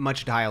even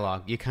much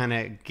dialogue, you kind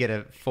of get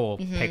a full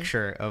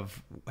picture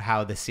of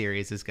how the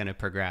series is going to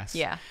progress.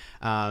 Yeah.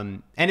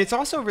 And it's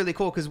also really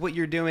cool because what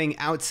you're doing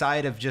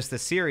outside of just the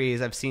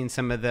series, I've seen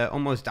some of the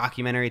almost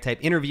documentary type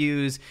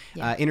interviews,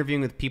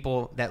 interviewing with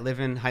people that live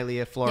in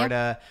Hialeah,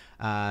 Florida,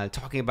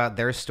 talking about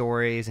their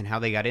stories and how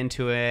they got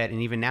into it.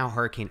 And even now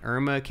Hurricane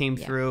Irma came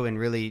through and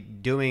really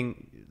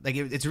doing, like,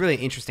 it's really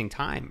an interesting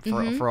time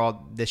for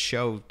all this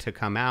show to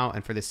come out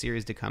and for the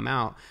series to come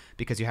out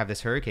because you have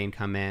this hurricane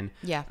come in.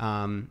 Yeah.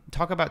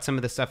 Talk about some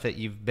of the stuff that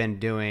you've been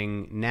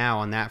doing now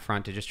on that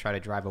front to just try to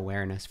drive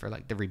awareness for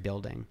like the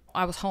rebuilding.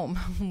 I was home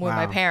with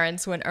my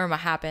parents when Irma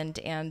happened,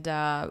 and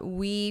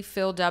we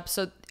filled up.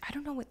 So I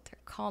don't know what they're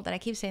called, and I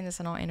keep saying this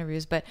in all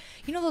interviews, but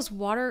you know those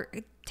water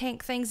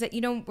tank things that,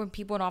 you know, when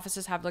people in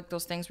offices have like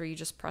those things where you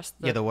just press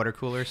the water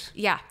coolers.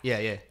 Yeah.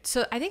 Yeah.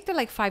 So I think they're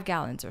like 5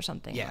 gallons or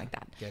something like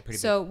that. Yeah, pretty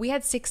so big. We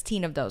had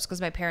 16 of those because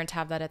my parents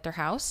have that at their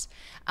house.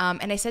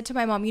 And I said to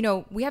my mom, you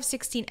know, we have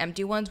 16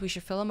 empty ones. We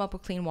should fill them up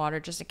with clean water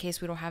just in case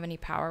we don't have any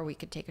power. We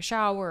could take a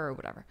shower or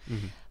whatever.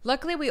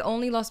 Luckily, we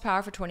only lost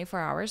power for 24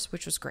 hours,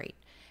 which was great.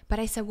 But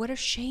I said, what a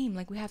shame.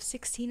 Like, we have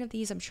 16 of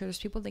these. I'm sure there's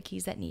people in the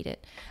Keys that need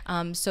it.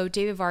 So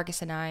David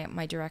Vargas and I,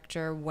 my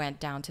director, went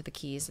down to the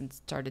Keys and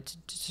started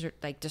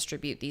to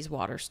distribute these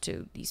waters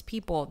to these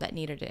people that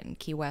needed it in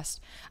Key West.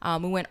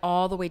 We went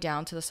all the way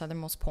down to the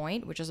southernmost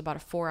point, which is about a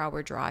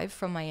 4-hour drive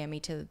from Miami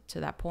to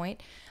that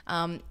point.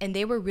 And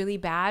they were really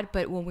bad.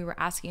 But when we were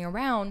asking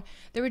around,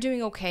 they were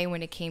doing okay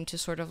when it came to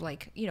sort of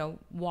like, you know,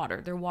 water.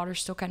 Their water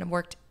still kind of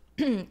worked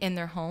in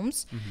their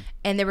homes,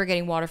 and they were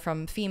getting water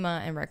from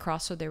FEMA and Red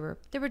Cross, so they were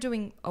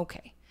doing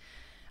okay.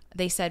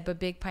 They said, but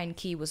Big Pine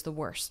Key was the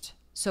worst.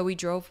 So we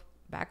drove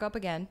back up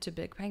again to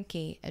Big Pine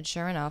Key, and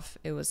sure enough,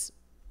 it was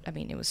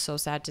so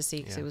sad to see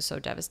because it was so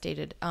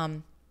devastated.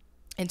 And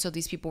so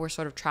these people were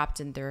sort of trapped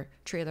in their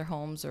trailer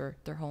homes or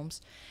their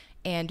homes,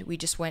 and we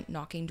just went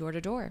knocking door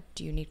to door.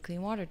 Do you need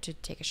clean water to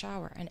take a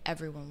shower? And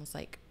everyone was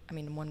like,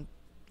 one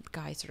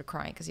guy started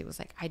crying because he was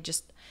like, I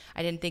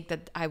didn't think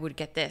that I would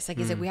get this. Like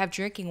he said, we have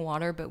drinking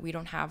water, but we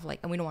don't have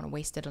and we don't want to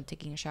waste it on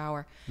taking a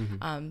shower.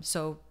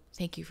 So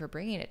thank you for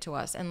bringing it to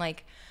us. And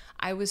like,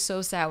 I was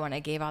so sad when I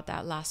gave out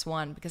that last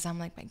one because I'm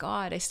like, my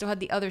God, I still had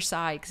the other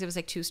side because it was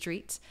like 2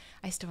 streets.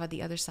 I still had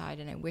the other side,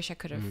 and I wish I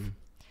could have,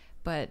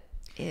 but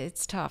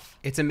it's tough.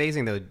 It's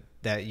amazing though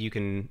that you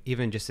can,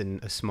 even just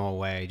in a small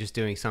way, just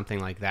doing something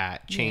like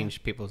that,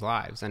 change people's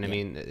lives. And I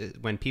mean,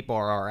 when people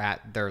are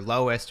at their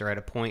lowest or at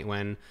a point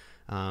when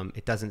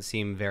it doesn't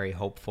seem very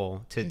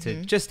hopeful to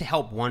just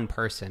help one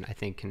person, I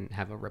think can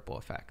have a ripple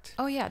effect.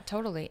 Oh yeah,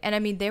 totally. And I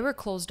mean, they were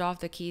closed off.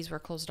 The Keys were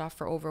closed off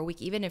for over a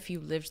week. Even if you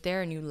lived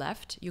there and you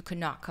left, you could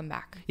not come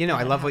back. You know,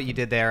 I love what you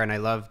did there. And I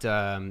loved,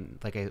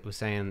 like I was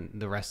saying,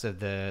 the rest of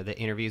the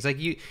interviews. Like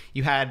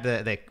you had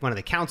the one of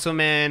the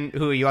councilmen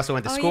who you also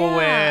went to school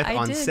with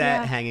on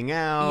set, hanging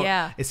out.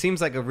 Yeah. It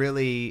seems like a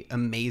really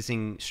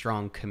amazing,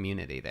 strong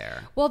community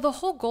there. Well, the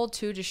whole goal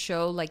too, to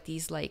show like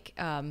these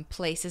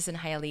places in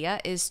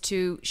Hialeah is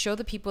to show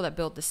the people that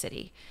built the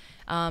city.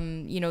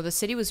 The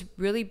city was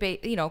really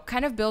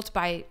kind of built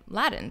by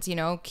Latins,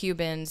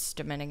 Cubans,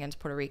 Dominicans,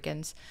 Puerto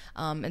Ricans.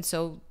 And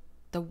so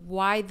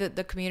why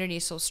the community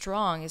is so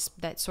strong is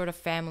that sort of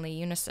family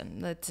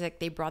unison. It's like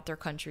they brought their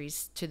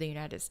countries to the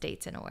United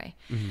States in a way.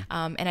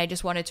 And I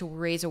just wanted to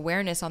raise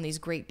awareness on these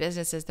great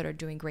businesses that are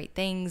doing great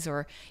things,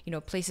 or,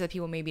 places that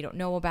people maybe don't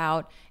know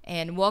about,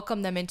 and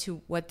welcome them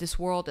into what this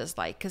world is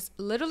like. Because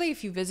literally,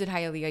 if you visit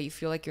Hialeah, you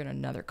feel like you're in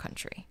another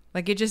country.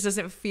 Like, it just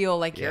doesn't feel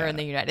like you're in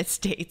the United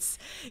States,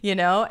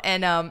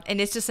 and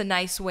it's just a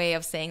nice way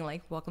of saying,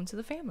 like, welcome to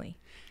the family.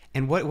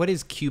 And what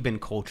is Cuban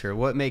culture?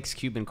 What makes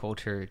Cuban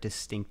culture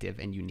distinctive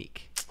and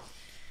unique?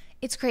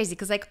 It's crazy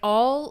because like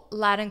all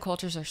Latin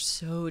cultures are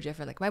so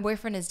different. Like my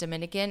boyfriend is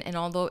Dominican, and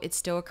although it's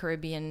still a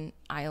Caribbean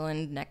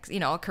island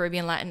a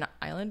Caribbean Latin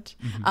island,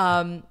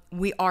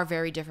 we are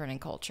very different in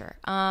culture.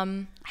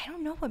 I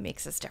don't know what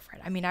makes us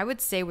different. I mean, I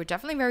would say we're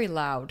definitely very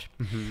loud.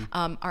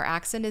 Our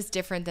accent is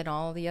different than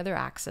all the other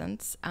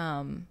accents.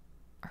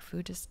 Our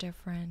food is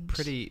different.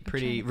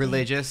 Pretty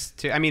religious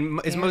too. I mean,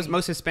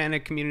 most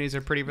Hispanic communities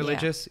are pretty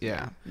religious.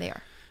 Yeah, they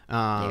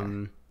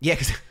are. Yeah,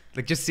 because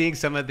like just seeing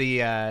some of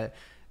the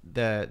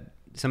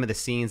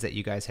scenes that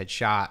you guys had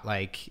shot,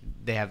 like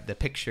they have the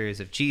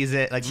pictures of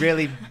Jesus, like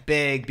really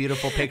big,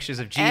 beautiful pictures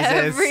of Jesus.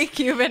 Every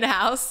Cuban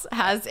house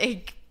has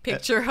a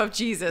picture of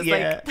Jesus,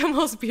 like the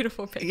most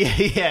beautiful picture.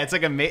 Yeah, it's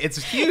like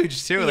it's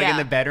huge too. Like in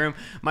the bedroom,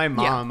 my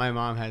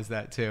mom has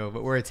that too.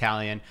 But we're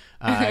Italian,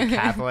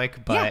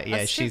 Catholic.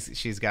 But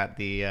she's got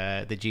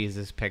the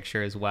Jesus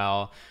picture as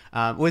well.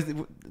 Was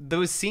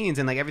those scenes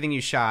and like everything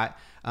you shot?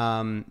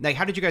 Like,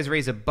 how did you guys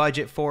raise a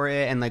budget for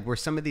it? And like, were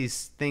some of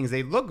these things,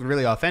 they look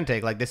really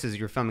authentic? Like,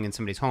 you're filming in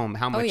somebody's home.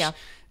 How much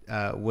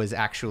was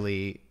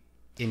actually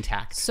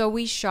intact? So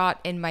we shot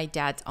in my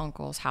dad's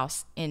uncle's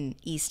house in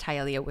East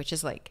Hialeah, which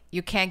is like,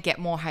 you can't get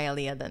more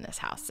Hialeah than this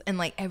house. And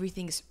like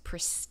everything's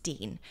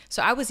pristine.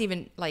 So I was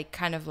even like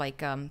kind of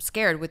like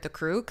scared with the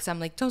crew, because I'm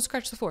like, don't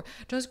scratch the floor,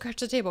 don't scratch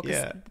the table,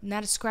 because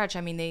not a scratch.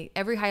 I mean,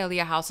 every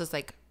Hialeah house is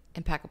like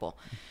impeccable.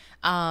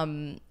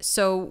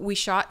 So we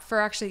shot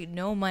for actually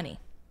no money.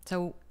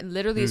 So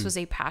literally this was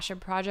a passion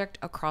project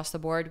across the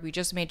board. We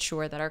just made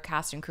sure that our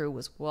cast and crew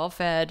was well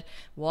fed,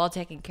 well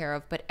taken care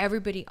of, but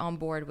everybody on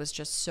board was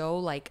just so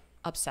like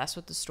obsessed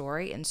with the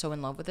story and so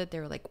in love with it. They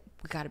were like,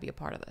 we got to be a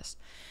part of this.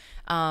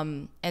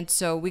 And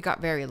so we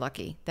got very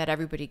lucky that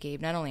everybody gave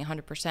not only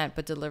 100%,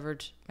 but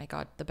delivered, my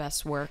God, the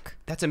best work.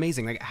 That's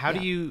amazing. Like, how do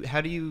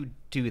you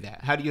do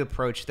that? How do you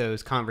approach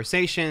those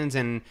conversations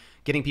and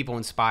getting people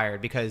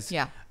inspired? Because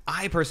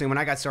I personally, when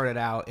I got started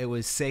out, it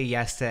was say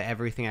yes to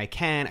everything I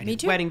can. I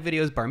need wedding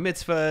videos, bar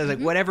mitzvahs, like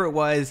whatever it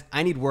was.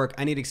 I need work.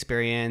 I need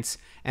experience.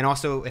 And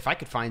also, if I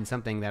could find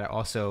something that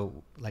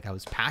also like I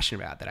was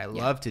passionate about, that I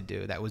love to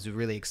do, that was a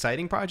really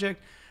exciting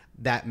project,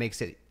 that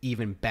makes it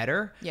even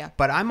better.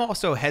 But I'm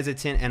also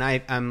hesitant, and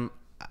I'm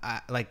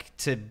like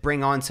to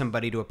bring on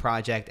somebody to a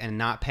project and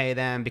not pay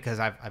them, because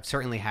I've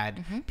certainly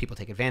had people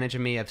take advantage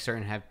of me. I've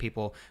certainly had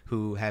people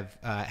who have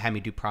had me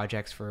do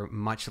projects for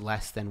much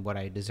less than what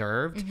I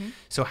deserved.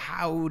 So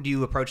how do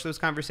you approach those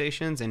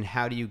conversations, and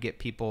how do you get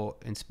people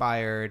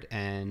inspired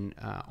and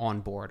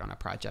on board on a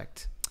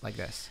project like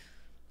this?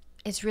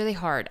 It's really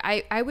hard.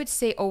 I would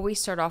say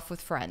always start off with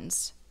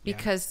friends.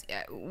 Because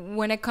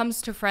when it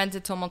comes to friends,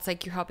 it's almost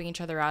like you're helping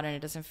each other out, and it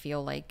doesn't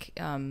feel like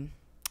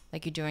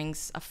you're doing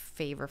a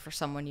favor for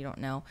someone you don't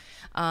know.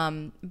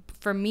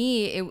 For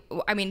me,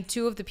 I mean,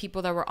 two of the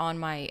people that were on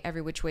my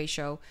Every Which Way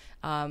show,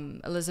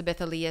 Elizabeth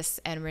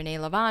Elias and Renee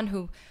Lavan,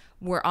 who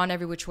were on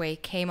Every Which Way,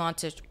 came on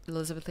to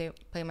Elizabeth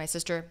play my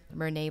sister,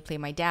 Renee play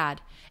my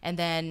dad. And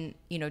then,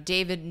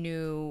 David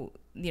knew,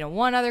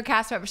 one other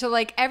cast member. So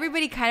like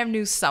everybody kind of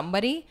knew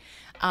somebody.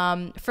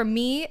 For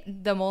me,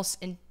 the most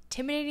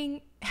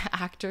intimidating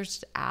actors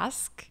to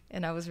ask,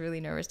 and I was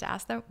really nervous to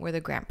ask them, were the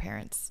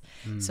grandparents.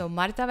 So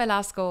Marta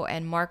Velasco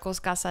and Marcos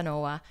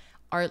Casanova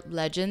are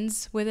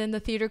legends within the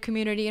theater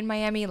community in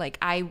Miami. Like,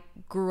 I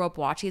grew up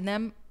watching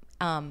them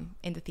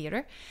in the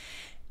theater,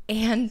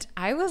 and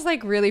I was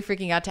like really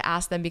freaking out to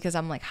ask them, because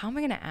I'm like, how am I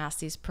going to ask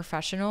these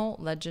professional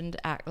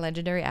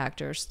legendary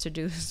actors to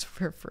do this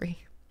for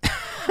free?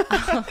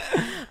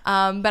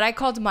 But I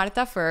called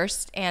Marta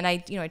first, and I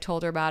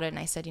told her about it, and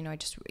I said,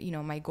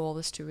 my goal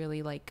is to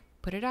really like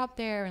put it out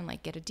there and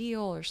like get a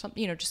deal or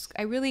something,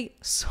 I really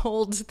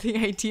sold the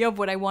idea of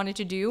what I wanted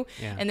to do,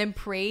 and then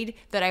prayed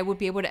that I would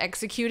be able to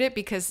execute it,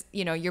 because,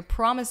 you're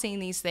promising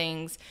these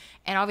things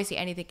and obviously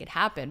anything could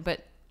happen.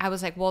 But I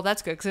was like, well,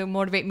 that's good, because it'll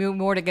motivate me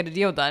more to get a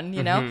deal done,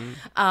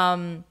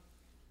 And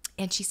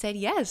she said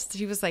yes.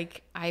 She was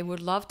like, I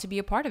would love to be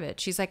a part of it.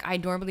 She's like, I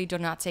normally do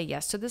not say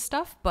yes to this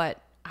stuff,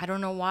 but I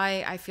don't know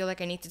why I feel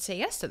like I need to say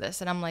yes to this.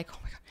 And I'm like, oh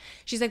my God.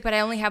 She's like, but I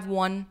only have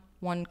one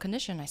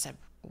condition. I said,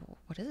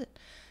 what is it?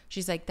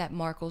 She's like, that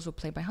Marcos will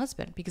play my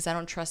husband, because I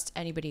don't trust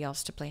anybody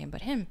else to play him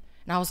but him.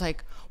 And I was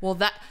like, well,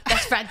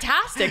 that's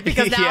fantastic,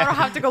 because now I don't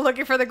have to go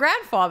looking for the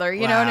grandfather.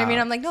 You know what I mean?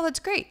 I'm like, no, that's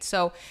great.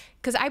 So,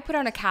 because I put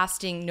on a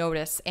casting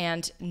notice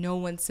and no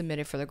one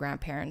submitted for the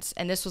grandparents.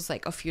 And this was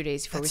like a few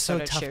days before we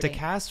started shooting. That's so tough to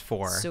cast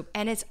for. So,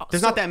 and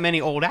there's not that many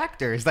old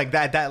actors like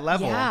that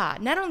level. Yeah.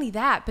 Not only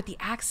that, but the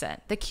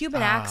accent. The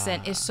Cuban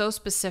accent is so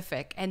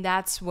specific. And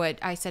that's what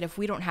I said. If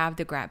we don't have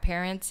the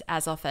grandparents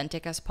as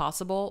authentic as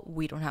possible,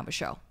 we don't have a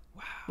show.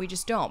 We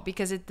just don't,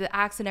 because the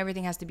accent,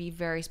 everything has to be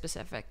very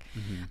specific.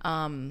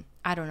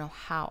 I don't know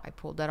how I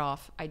pulled that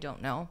off. I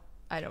don't know.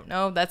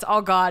 That's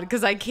all God,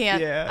 because I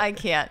can't. I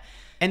can't.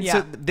 And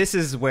so this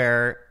is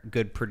where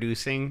good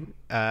producing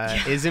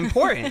is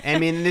important. I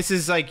mean, this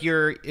is like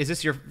is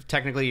this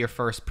technically your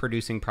first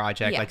producing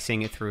project, like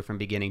seeing it through from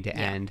beginning to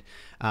end?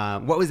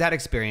 What was that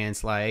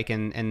experience like?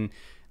 And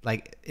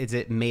like, is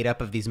it made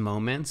up of these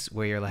moments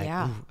where you're like,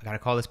 I got to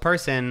call this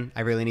person.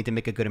 I really need to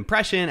make a good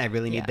impression. I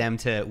really need them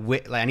to,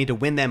 I need to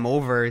win them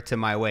over to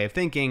my way of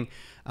thinking.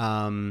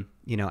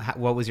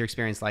 What was your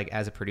experience like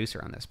as a producer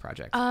on this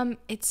project?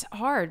 It's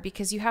hard,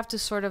 because you have to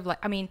sort of like,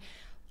 I mean,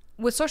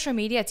 with social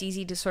media, it's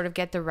easy to sort of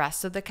get the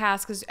rest of the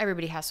cast, because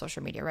everybody has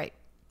social media, right?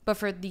 But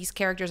for these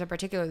characters in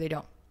particular, they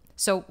don't.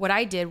 So what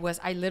I did was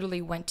I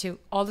literally went to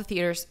all the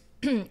theaters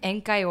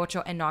in Calle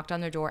Ocho and knocked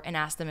on their door and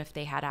asked them if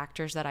they had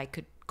actors that I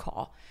could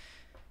call.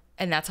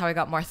 And that's how I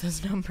got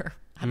Martha's number.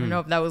 I don't know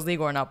if that was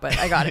legal or not, but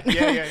I got it.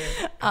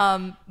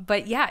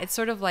 But yeah, it's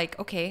sort of like,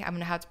 okay, I'm going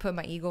to have to put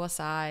my ego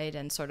aside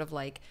and sort of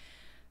like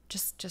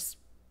just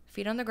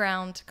feet on the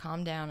ground,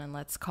 calm down, and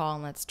let's call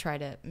and let's try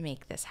to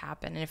make this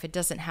happen. And if it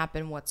doesn't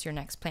happen, what's your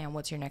next plan?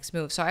 What's your next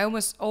move? So I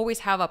always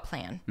have a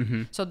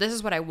plan. So this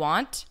is what I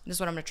want. This is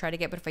what I'm going to try to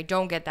get. But if I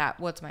don't get that,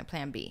 what's my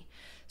plan B?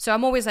 So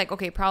I'm always like,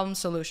 okay, problem,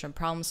 solution.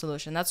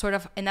 That's sort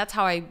of, and that's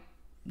how I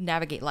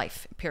navigate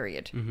life,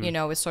 period.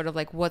 It's sort of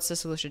like, what's the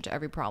solution to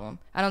every problem?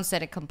 I don't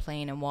sit and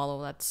complain and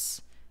wallow.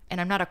 And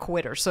I'm not a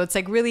quitter. So it's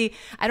like, really,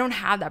 I don't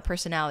have that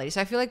personality.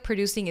 So I feel like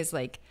producing is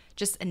like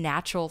just a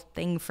natural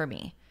thing for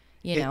me.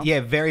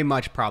 Yeah, very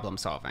much problem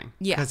solving.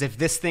 Yeah. Because if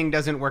this thing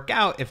doesn't work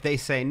out, if they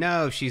say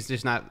no, she's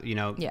just not,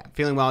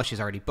 feeling well, she's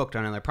already booked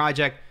on another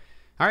project.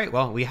 All right,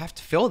 well, we have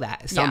to fill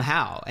that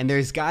somehow. Yeah. And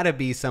there's got to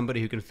be somebody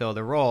who can fill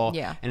the role.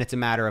 Yeah. And it's a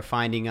matter of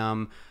finding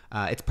them.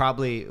 It's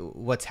probably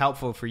what's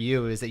helpful for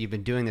you is that you've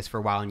been doing this for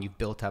a while and you've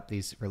built up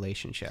these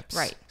relationships.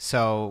 Right.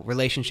 So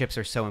relationships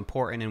are so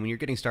important. And when you're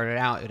getting started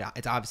out,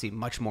 it's obviously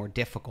much more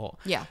difficult.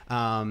 Yeah.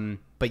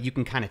 But you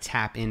can kind of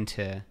tap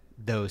into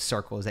those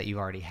circles that you've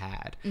already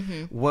had.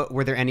 Mm-hmm.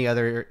 Were there any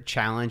other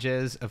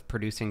challenges of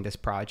producing this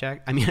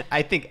project? I mean,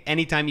 I think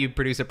anytime you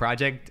produce a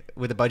project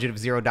with a budget of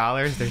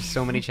 $0, there's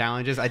so many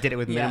challenges. I did it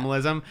with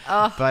minimalism,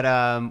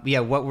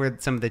 but what were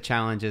some of the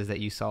challenges that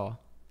you saw?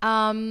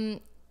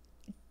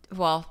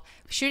 Well,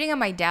 shooting at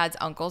my dad's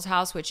uncle's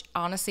house, which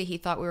honestly, he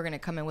thought we were going to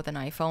come in with an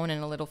iPhone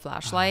and a little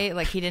flashlight.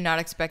 Like, he did not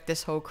expect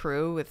this whole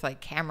crew with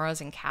like cameras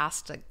and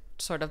cast to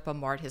sort of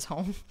bombard his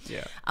home.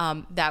 Yeah.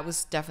 That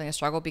was definitely a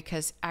struggle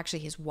because actually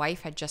his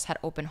wife had just had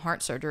open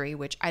heart surgery,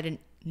 which I didn't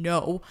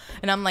know.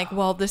 And I'm like,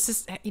 well, this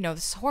is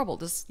horrible.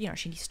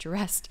 She needs to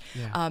rest.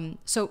 Yeah.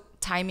 So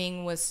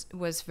timing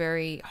was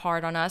very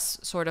hard on us.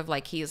 Sort of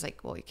like, he's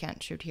like, well, you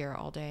can't shoot here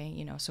all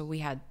day, so we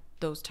had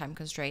those time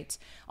constraints.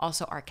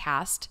 Also, our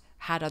cast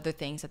had other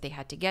things that they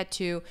had to get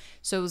to.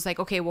 So it was like,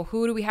 okay, well,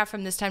 who do we have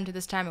from this time to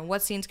this time and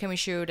what scenes can we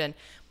shoot? And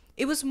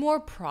it was more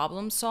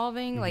problem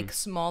solving, like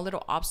small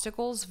little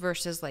obstacles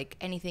versus like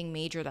anything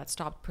major that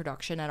stopped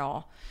production at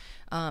all.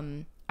 I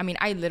mean,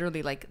 I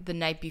literally, like, the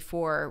night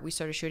before we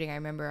started shooting, I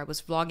remember I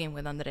was vlogging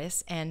with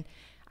Andres and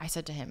I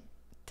said to him,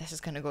 this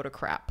is going to go to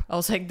crap. I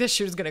was like, this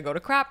shoot is going to go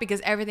to crap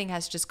because everything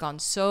has just gone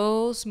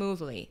so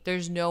smoothly.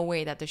 There's no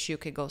way that the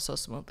shoot could go so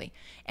smoothly.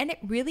 And it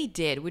really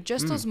did. With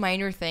just those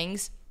minor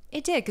things,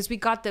 it did, because we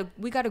got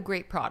a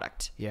great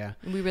product. Yeah,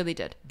 we really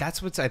did.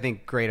 That's what's, I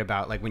think, great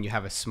about like when you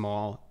have a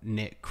small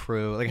knit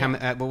crew. Like,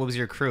 what was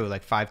your crew?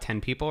 Like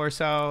 5-10 people or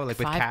so? Like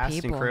with cast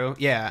people. And crew?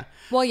 Yeah.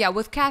 Well, yeah,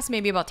 with cast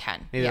maybe about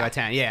 10. Maybe about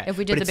 10. Yeah. If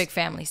we did the big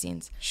family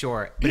scenes.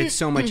 Sure, but it's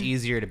so much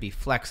easier to be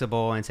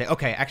flexible and say,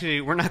 okay, actually,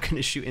 we're not going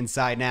to shoot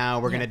inside now.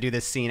 We're going to do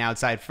this scene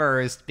outside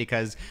first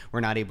because we're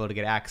not able to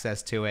get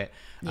access to it.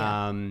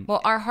 Yeah.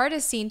 Well, our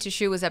hardest scene to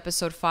shoot was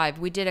episode 5.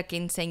 We did a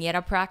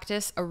quinceañera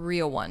practice, a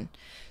real one.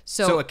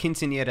 So a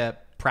quinceañera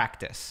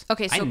practice.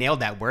 Okay, so I nailed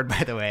that word,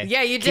 by the way.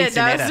 Yeah, you did.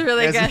 That was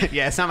really good.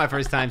 Yeah, it's not my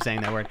first time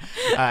saying that word.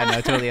 No,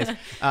 it totally is.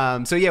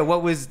 So yeah,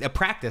 what was a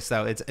practice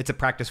though? It's a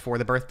practice for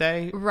the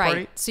birthday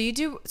right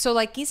party? So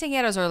like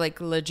quinceañeras are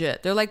like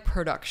legit. They're like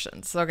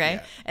productions, okay?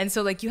 Yeah. And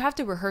so like you have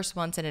to rehearse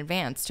months in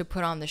advance to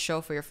put on the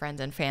show for your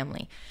friends and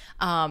family,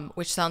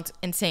 which sounds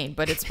insane,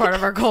 but it's part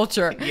of our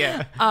culture.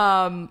 Yeah.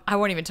 I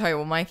won't even tell you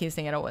what my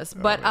quinceañera was.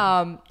 But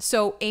right.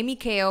 So Amy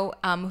Keo,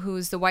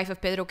 who's the wife of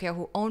Pedro Keo,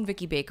 who owned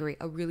Vicky Bakery,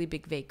 a really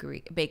big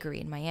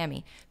bakery in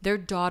Miami, their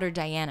daughter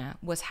Diana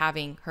was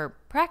having her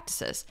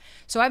practices.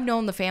 So I've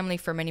known the family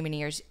for many, many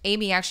years.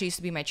 Amy actually used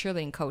to be my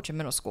cheerleading coach in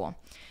middle school.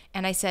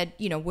 And I said,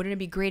 wouldn't it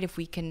be great if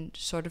we can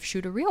sort of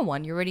shoot a real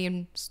one? You're already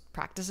in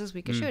practices,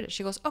 we could shoot it.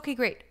 She goes, okay,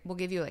 great. We'll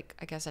give you like,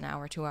 I guess, an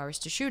hour, 2 hours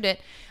to shoot it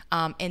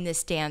in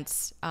this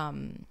dance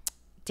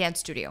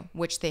studio,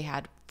 which they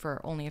had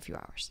for only a few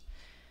hours.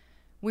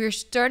 We were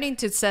starting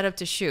to set up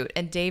to shoot,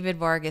 and David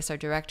Vargas, our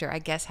director, I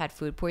guess had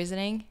food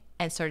poisoning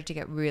and started to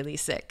get really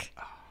sick.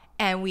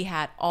 And we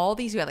had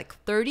like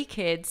 30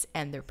 kids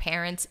and their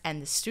parents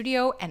and the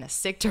studio and a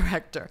sick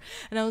director.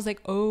 And I was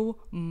like, oh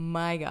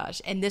my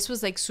gosh. And this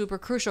was like super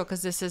crucial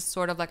because this is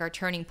sort of like our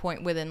turning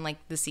point within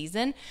like the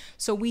season.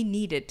 So we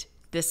needed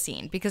this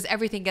scene because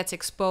everything gets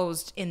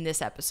exposed in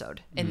this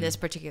episode, in this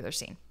particular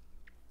scene.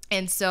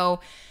 And so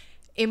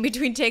in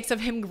between takes of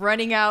him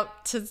running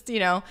out to,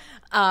 throw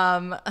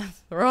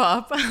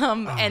up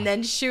and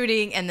then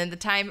shooting, and then the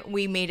time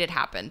we made it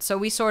happen. So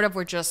we sort of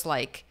were just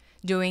like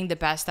doing the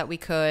best that we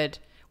could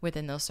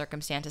within those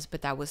circumstances,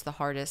 but that was the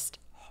hardest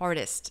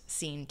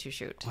scene to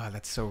shoot. Wow,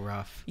 that's so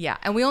rough. Yeah,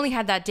 and we only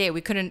had that day.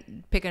 We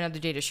couldn't pick another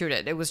day to shoot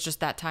it. It was just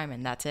that time,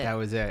 and that's it. That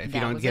was it. If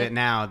you don't get it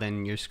now,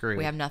 then you're screwed.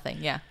 We have nothing,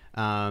 yeah.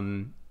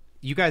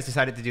 You guys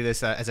decided to do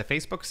this as a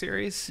Facebook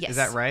series? Yes. Is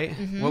that right?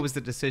 Mm-hmm. What was the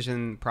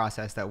decision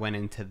process that went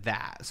into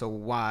that? So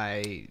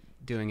why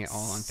doing it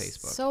all on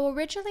Facebook? So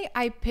originally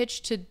I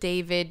pitched to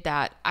David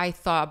that I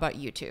thought about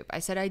YouTube. I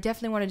said I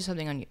definitely want to do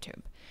something on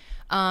YouTube.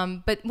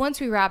 But once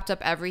we wrapped up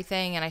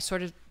everything and I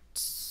sort of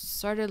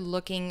started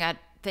looking at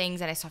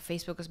things and I saw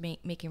Facebook was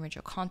making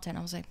original content,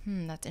 I was like,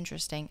 that's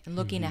interesting. And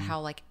looking at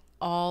how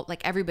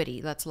everybody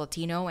that's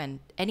Latino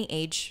and any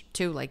age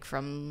too, like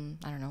from,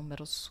 I don't know,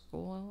 middle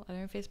school are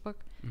on Facebook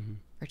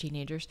or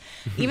teenagers,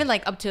 even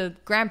like up to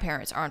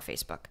grandparents are on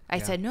Facebook. I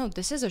said, no,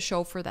 this is a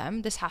show for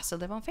them. This has to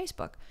live on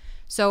Facebook.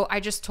 So I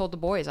just told the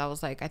boys, I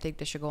was like, I think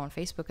this should go on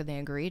Facebook, and they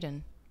agreed,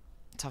 and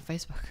it's on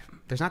Facebook.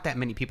 There's not that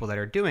many people that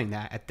are doing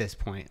that at this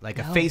point. Like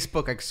a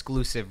Facebook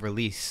exclusive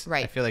release.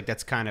 Right. I feel like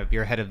that's kind of,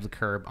 you're ahead of the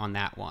curve on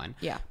that one.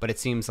 Yeah. But it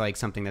seems like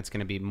something that's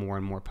going to be more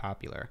and more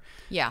popular.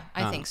 Yeah,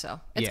 I think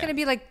so. It's going to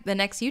be like the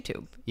next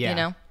YouTube, you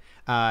know?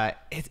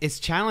 It's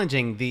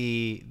challenging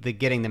the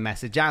getting the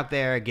message out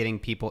there, getting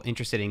people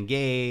interested,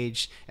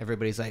 engaged.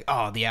 Everybody's like,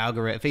 oh, the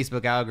algorithm,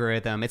 Facebook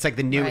algorithm. It's like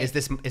the new, is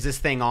this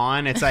thing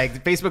on? It's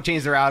like Facebook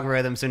changed their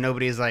algorithm, so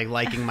nobody's like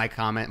liking my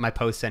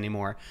posts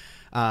anymore.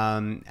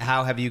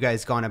 How have you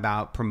guys gone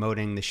about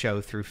promoting the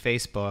show through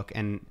Facebook?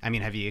 And I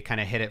mean, have you kind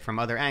of hit it from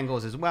other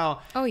angles as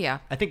well? Oh yeah.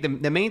 I think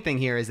the main thing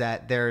here is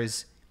that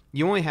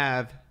you only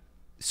have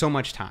so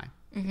much time.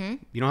 Mm-hmm.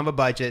 You don't have a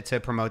budget to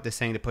promote this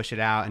thing, to push it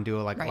out and do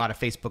a lot of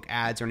Facebook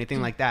ads or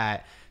anything like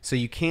that. So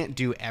you can't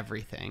do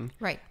everything.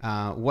 Right.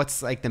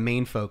 What's like the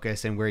main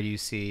focus, and where do you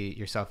see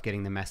yourself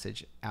getting the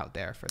message out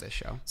there for this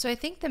show? So I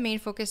think the main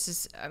focus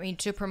is,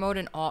 to promote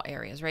in all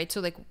areas, right? So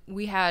like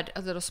we had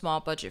a little small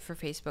budget for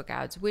Facebook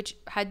ads, which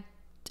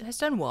has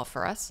done well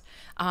for us.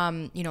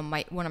 One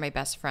of my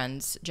best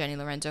friends, Jenny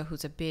Lorenzo,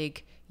 who's a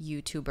big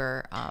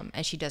YouTuber,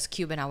 and she does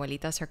Cuban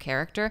Abuelitas, her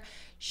character.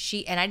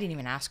 And I didn't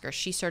even ask her.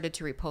 She started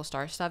to repost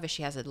our stuff, as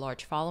she has a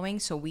large following.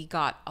 So we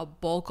got a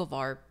bulk of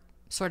our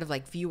sort of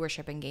like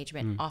viewership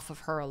engagement off of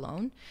her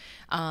alone.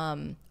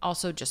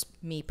 Also just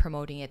me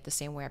promoting it the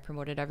same way I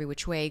promoted Every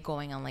Which Way,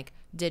 going on like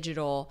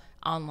digital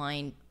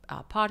online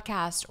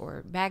podcasts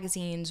or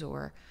magazines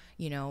or,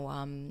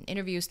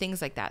 interviews,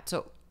 things like that.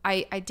 So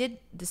I did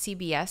the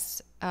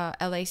CBS,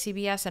 LA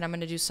CBS, and I'm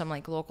going to do some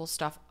like local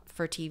stuff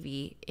for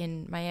TV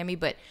in Miami,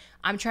 but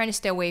I'm trying to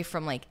stay away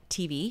from like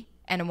TV,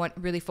 and I want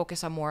really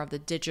focus on more of the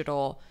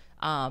digital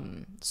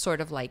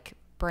sort of like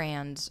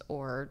brands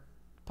or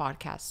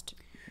podcast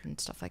and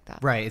stuff like that.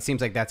 Right. It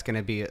seems like that's going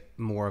to be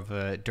more of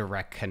a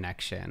direct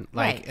connection.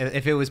 Like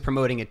if it was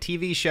promoting a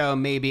TV show,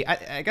 maybe,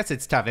 I guess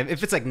it's tough.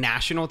 If it's like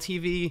national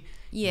TV,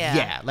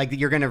 yeah, like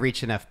you're going to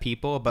reach enough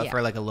people, but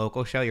for like a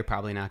local show, you're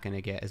probably not going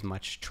to get as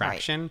much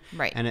traction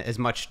and as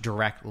much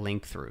direct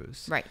link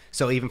throughs. Right.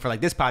 So even for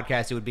like this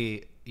podcast, it would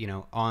be,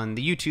 on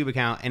the YouTube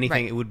account,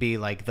 anything, it would be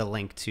like the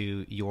link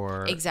to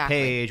your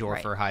page or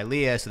for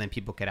Hialeah, so then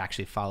people could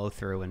actually follow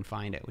through and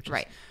find it, which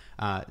is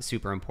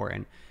super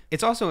important.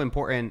 It's also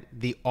important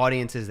the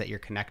audiences that you're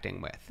connecting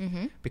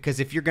with, because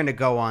if you're going to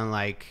go on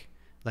like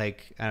I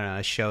don't know,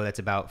 a show that's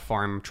about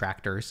farm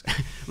tractors,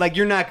 like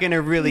you're not going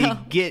to really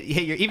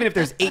even if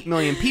there's 8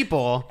 million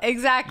people,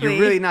 you're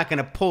really not going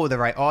to pull the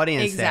right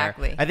audience there.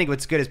 I think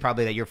what's good is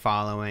probably that your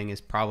following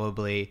is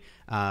probably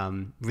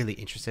really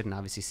interested in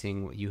obviously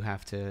seeing what you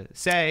have to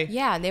say.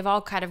 Yeah, and they've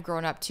all kind of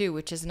grown up too,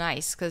 which is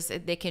nice because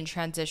they can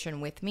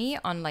transition with me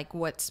on like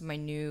what's my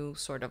new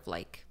sort of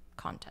like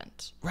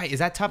content. Right. Is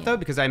that tough though?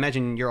 Because I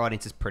imagine your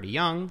audience is pretty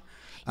young.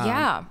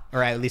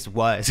 Or at least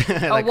was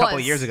like a couple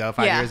of years ago,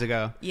 5 years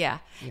ago. Yeah.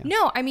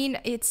 No, I mean,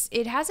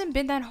 it hasn't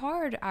been that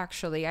hard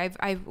actually.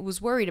 I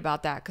was worried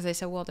about that because I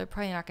said, well, they're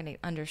probably not going to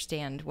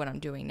understand what I'm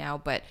doing now,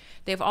 but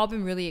they've all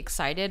been really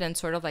excited and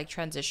sort of like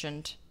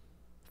transitioned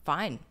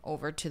fine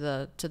over to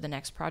the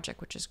next project,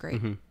 which is great.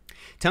 Mm-hmm.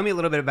 Tell me a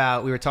little bit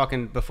about, we were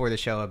talking before the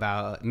show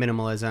about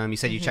minimalism. You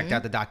said you checked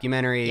out the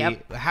documentary.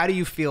 Yep. How do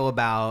you feel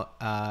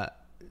about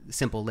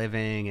simple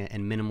living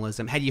and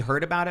minimalism? Had you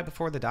heard about it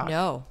before the doc?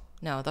 No.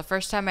 The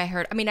first time I've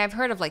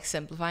heard of like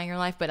simplifying your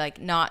life, but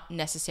like not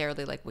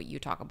necessarily like what you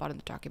talk about in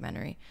the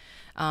documentary.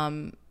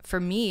 For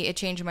me, it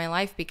changed my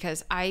life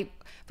because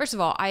first of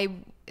all,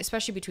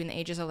 especially between the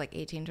ages of like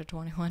 18 to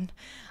 21,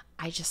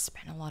 I just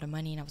spent a lot of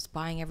money and I was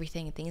buying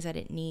everything and things I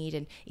didn't need.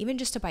 And even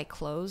just to buy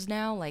clothes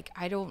now, like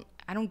I don't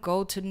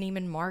go to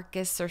Neiman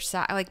Marcus or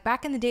like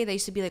back in the day, they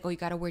used to be like, oh, you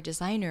got to wear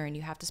designer and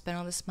you have to spend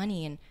all this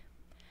money. And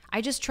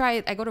I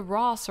go to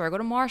Ross or I go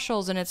to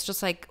Marshall's and it's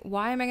just like,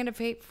 why am I going to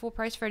pay full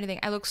price for anything?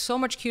 I look so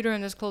much cuter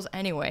in this clothes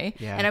anyway,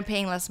 and I'm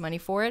paying less money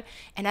for it.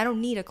 And I don't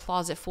need a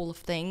closet full of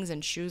things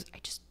and shoes.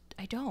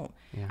 I don't.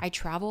 Yeah. I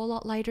travel a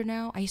lot lighter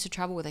now. I used to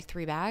travel with like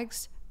 3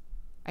 bags.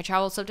 I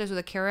travel sometimes with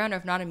a carry-on, or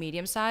if not a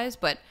medium size,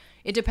 but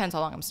it depends how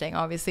long I'm staying,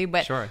 obviously.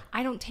 But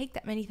I don't take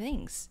that many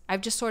things.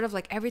 I've just sort of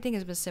like, everything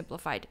has been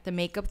simplified. The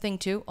makeup thing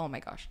too. Oh my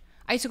gosh.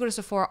 I used to go to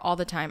Sephora all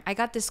the time. I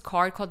got this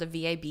card called the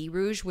VIB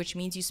Rouge, which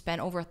means you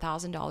spend over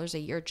 $1,000 a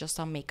year just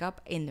on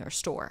makeup in their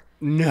store.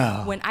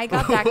 No. When I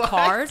got that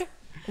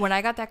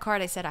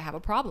card, I said, I have a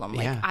problem.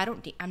 Like,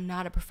 I'm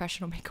not a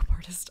professional makeup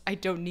artist. I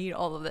don't need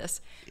all of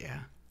this.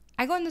 Yeah.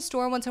 I go in the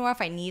store once in a while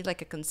if I need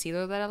like a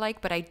concealer that I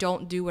like, but I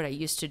don't do what I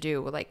used to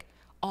do with like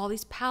all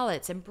these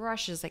palettes and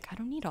brushes. Like, I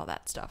don't need all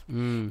that stuff.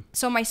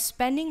 So my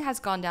spending has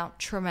gone down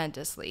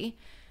tremendously.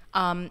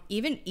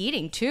 Even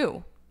eating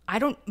too. I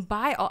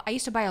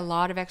used to buy a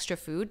lot of extra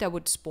food that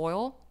would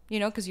spoil,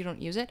 because you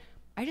don't use it.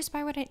 I just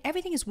buy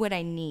everything is what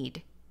I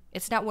need.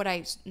 It's not what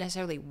I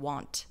necessarily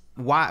want.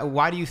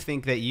 Why do you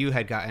think that you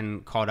had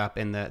gotten caught up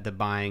in the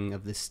buying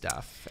of this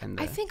stuff?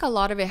 I think a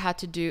lot of it had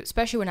to do,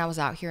 especially when I was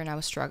out here and I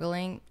was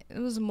struggling, it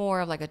was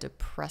more of like a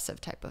depressive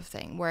type of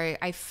thing where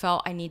I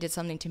felt I needed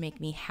something to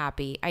make me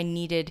happy. I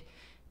needed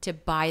to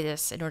buy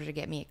this in order to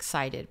get me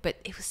excited, but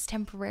it was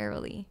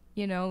temporarily,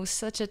 it was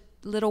such a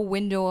little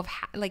window of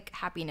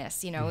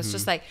happiness, It's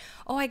just like,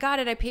 oh, I got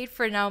it, I paid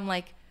for it. Now I'm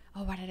like,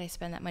 oh, why did I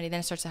spend that money?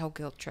 Then it starts the whole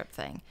guilt trip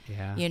thing,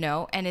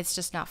 and it's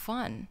just not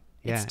fun.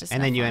 Yeah. It's just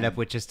And not then you fun. end up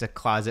with just a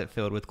closet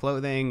filled with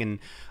clothing and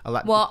a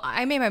lot. Well,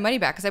 I made my money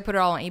back because I put it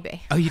all on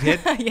eBay. Oh, you did?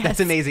 Yes. That's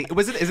amazing.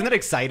 Isn't it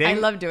exciting? I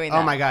love doing Oh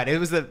that. my God. It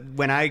was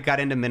when I got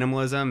into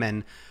minimalism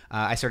and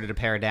I started to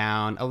pare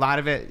down. A lot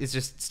of it is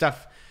just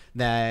stuff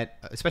that,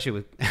 especially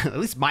with at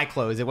least my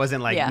clothes, it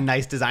wasn't like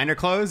nice designer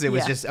clothes. It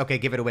was just, okay,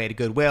 give it away to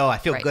Goodwill. I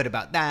feel good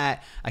about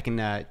that. I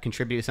can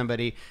contribute to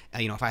somebody.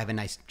 If I have a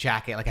nice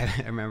jacket, like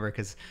I remember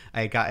because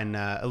I had gotten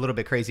a little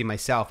bit crazy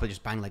myself with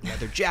just buying like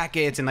leather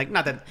jackets and like,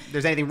 not that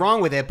there's anything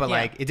wrong with it, but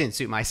like it didn't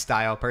suit my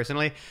style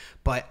personally.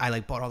 But I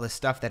like bought all this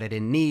stuff that I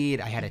didn't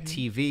need. I had a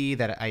TV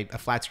a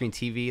flat screen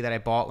TV that I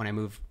bought when I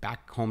moved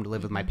back home to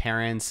live with my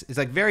parents. It's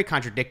like very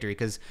contradictory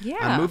because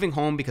I'm moving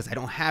home because I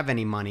don't have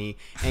any money,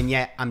 and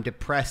yet I'm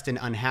depressed and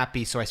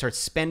unhappy. So I start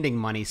spending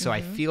money. So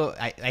I feel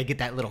I get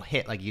that little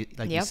hit, like you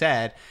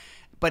said,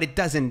 but it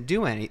doesn't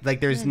do any. Like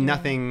there's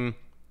nothing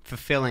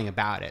fulfilling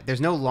about it.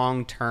 There's no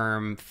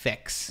long-term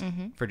fix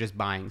for just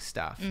buying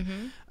stuff.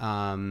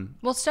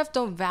 Well, stuff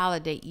don't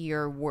validate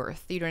your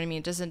worth. You know what I mean?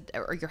 It doesn't,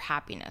 or your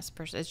happiness.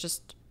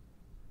 It's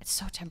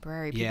so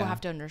temporary. People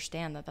have to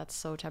understand that that's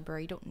so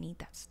temporary. You don't need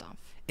that stuff.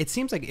 It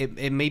seems like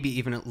it may be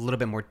even a little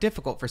bit more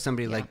difficult for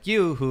somebody like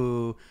you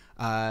who,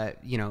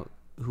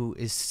 who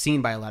is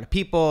seen by a lot of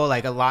people.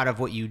 Like a lot of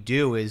what you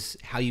do is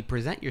how you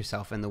present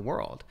yourself in the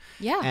world.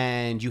 Yeah.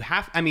 And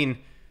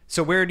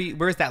so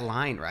where's that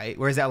line, right?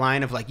 Where's that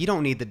line of like, you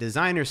don't need the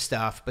designer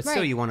stuff, but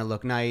still you want to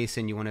look nice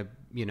and you want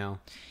to,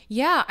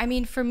 Yeah. I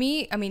mean, for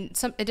me,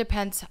 it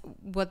depends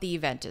what the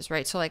event is,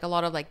 right? So like a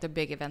lot of like the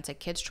big events like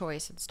Kids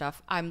Choice and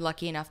stuff, I'm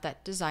lucky enough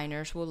that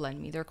designers will lend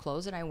me their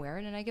clothes and I wear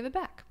it and I give it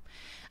back.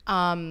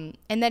 And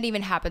that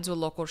even happens with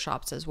local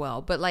shops as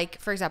well. But like,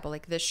 for example,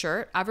 like this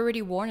shirt, I've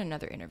already worn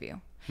another interview.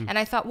 And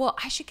I thought, well,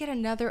 I should get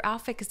another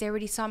outfit because they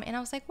already saw me. And I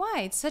was like,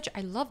 why?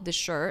 I love this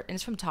shirt and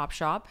it's from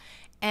Topshop.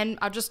 And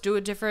I'll just do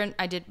it different.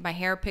 I did my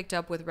hair picked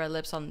up with red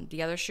lips on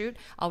the other shoot.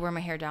 I'll wear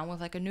my hair down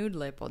with like a nude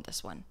lip on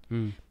this one.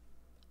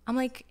 I'm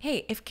like,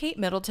 hey, if Kate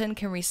Middleton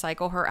can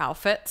recycle her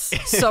outfits,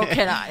 so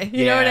can I.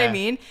 You know what I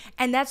mean?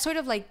 And that's sort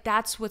of like,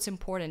 that's what's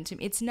important to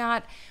me. It's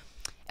not...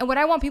 And what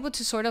I want people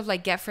to sort of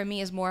like get from me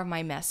is more of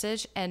my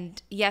message.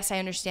 And yes, I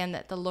understand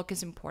that the look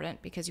is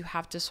important because you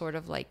have to sort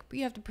of like,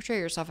 you have to portray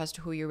yourself as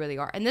to who you really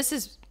are. And this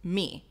is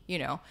me,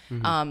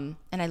 and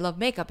I love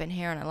makeup and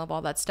hair and I love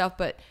all that stuff.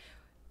 But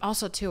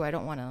also too, I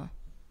don't want to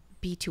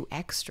be too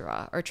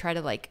extra or try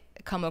to like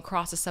come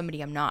across as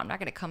somebody I'm not. I'm not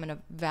going to come in a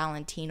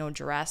Valentino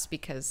dress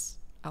because,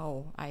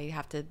 I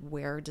have to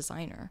wear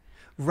designer.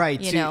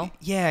 Right.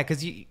 Yeah,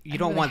 because you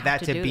don't really want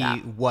that to be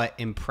what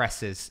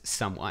impresses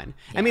someone.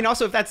 Yeah. I mean,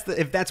 also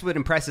if that's what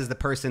impresses the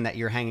person that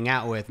you're hanging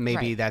out with,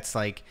 maybe that's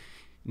like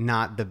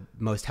not the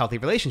most healthy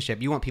relationship.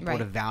 You want people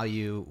to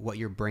value what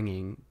you're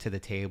bringing to the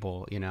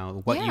table,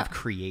 what you've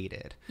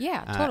created.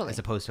 Yeah, totally. As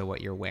opposed to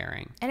what you're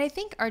wearing. And I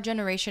think our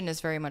generation is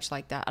very much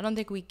like that. I don't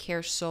think we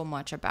care so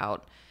much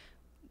about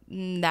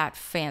that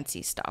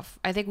fancy stuff.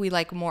 I think we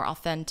like more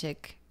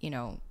authentic,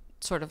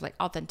 sort of like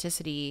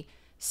authenticity,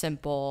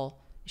 simple.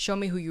 Show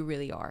me who you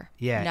really are.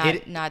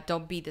 Yeah.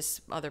 Don't be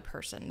this other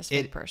person, this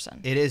fake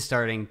person. It is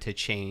starting to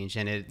change.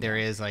 And there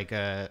is like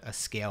a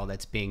scale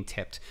that's being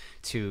tipped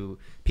to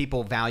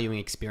people valuing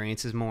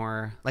experiences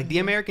more. Like the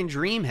American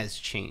dream has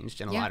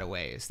changed in a lot of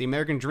ways. The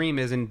American dream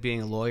isn't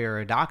being a lawyer or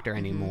a doctor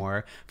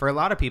anymore. For a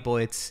lot of people,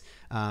 it's,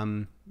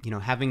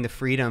 having the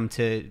freedom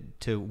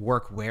to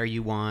work where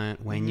you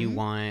want, when you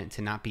want,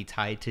 to not be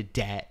tied to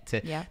debt.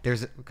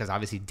 Because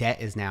obviously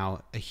debt is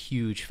now a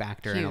huge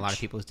factor in a lot of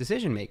people's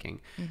decision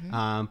making.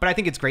 But I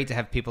think it's great to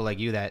have people like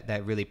you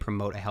that really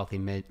promote a healthy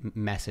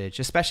message,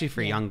 especially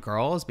for young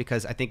girls,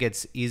 because I think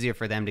it's easier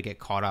for them to get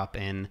caught up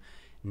in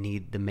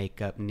need the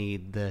makeup,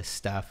 need the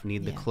stuff,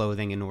 need the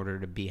clothing in order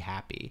to be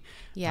happy.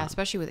 Yeah,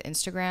 especially with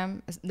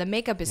Instagram. The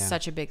makeup is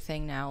such a big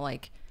thing now.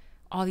 Like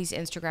all these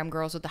Instagram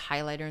girls with the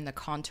highlighter and the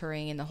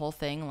contouring and the whole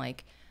thing.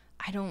 Like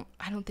I don't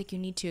think you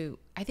need to.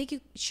 I think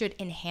you should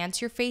enhance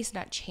your face,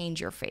 not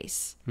change your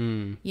face.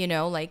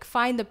 Like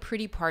find the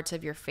pretty parts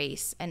of your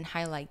face and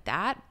highlight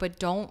that, but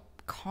don't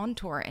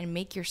contour and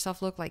make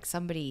yourself look like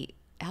somebody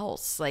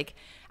else. Like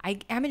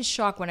I'm in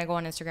shock when I go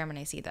on Instagram and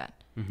I see that.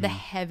 The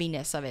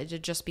heaviness of it to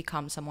just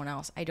become someone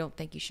else. I don't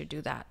think you should do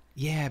that.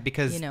 Yeah,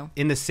 because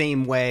in the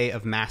same way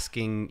of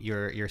masking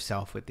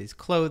yourself with this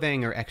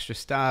clothing or extra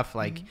stuff,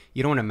 like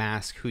you don't want to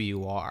mask who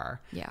you are.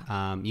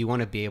 Yeah. You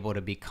want to be able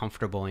to be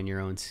comfortable in your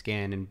own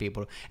skin and be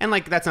able to, and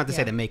like that's not to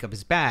say that makeup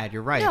is bad.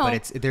 You're right,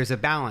 but there's a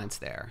balance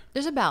there.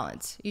 There's a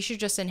balance. You should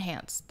just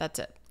enhance. That's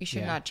it. You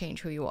should not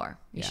change who you are.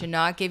 You should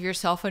not give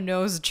yourself a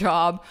nose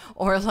job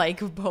or like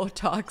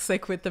Botox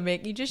like with the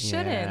makeup. You just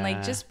shouldn't.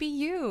 Like just be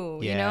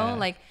you. You know,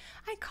 like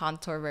I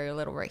contour very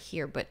little right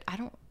here, but I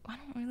don't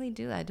really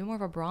do that. I do more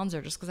of a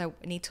bronzer just because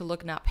I need to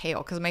look not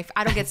pale because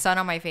I don't get sun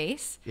on my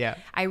face. Yeah,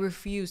 I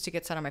refuse to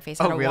get sun on my face.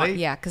 Oh, really?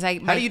 Yeah, because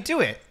how do you do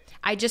it?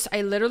 I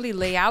literally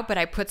lay out, but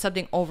I put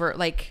something over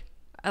like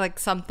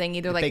something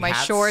either like my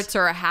hats? Shorts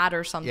or a hat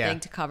or something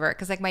to cover it.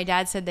 Because like my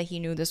dad said that he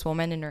knew this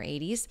woman in her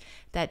 80s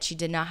that she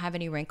did not have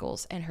any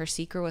wrinkles, and her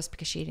secret was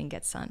because she didn't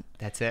get sun.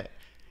 That's it.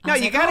 No,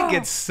 you gotta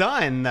get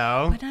sun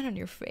though. But not on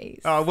your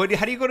face. Oh,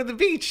 how do you go to the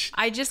beach?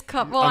 I just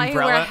cut. Well, I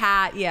wear a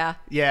hat. Yeah.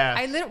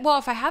 Yeah. Well,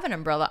 if I have an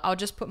umbrella, I'll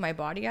just put my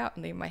body out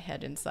and leave my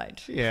head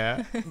inside.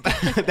 Yeah.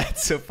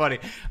 That's so funny.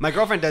 My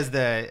girlfriend does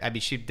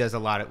she does a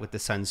lot with the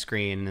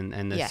sunscreen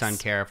and the sun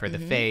care for the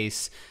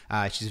face.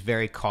 She's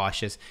very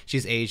cautious.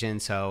 She's Asian,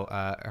 so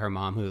her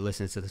mom, who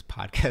listens to this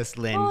podcast,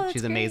 Lynn,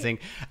 she's amazing.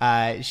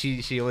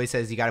 She always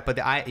says you got to put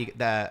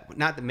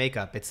not the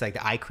makeup. It's like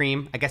the eye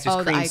cream. I guess there's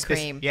cream. The eye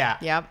cream. Yeah.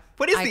 Yep.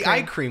 What is the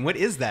eye cream? What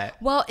is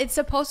that? Well, it's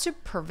supposed to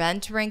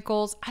prevent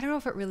wrinkles. I don't know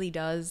if it really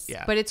does.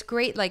 Yeah. But it's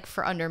great like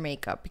for under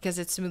makeup because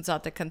it smooths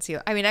out the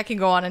concealer. I mean, I can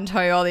go on and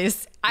tell you all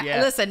these.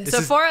 Listen,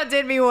 Sephora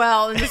did me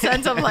well in the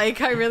sense of like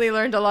I really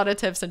learned a lot of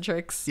tips and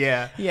tricks.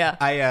 Yeah.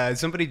 Yeah.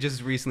 Somebody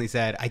just recently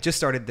said, I just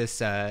started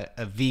this a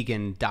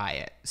vegan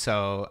diet.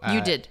 So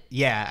you did?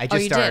 Yeah, I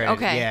just started. Did?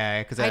 Okay.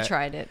 Yeah, because I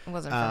tried it. It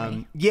wasn't for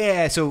me.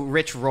 Yeah, so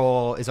Rich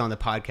Roll is on the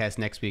podcast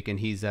next week, and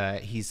he's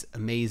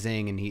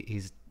amazing, and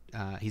he's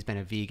been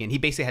a vegan. He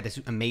basically had this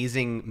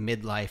amazing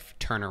midlife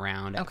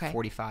turnaround at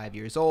 45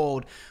 years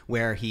old,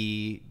 where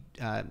he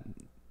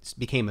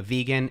became a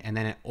vegan and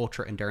then an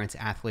ultra endurance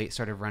athlete,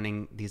 started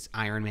running these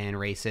Ironman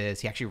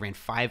races. He actually ran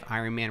 5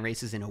 Ironman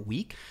races in a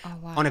week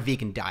on a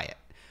vegan diet.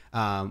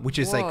 Which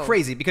is like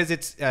crazy because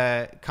it's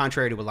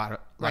contrary to what a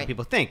lot of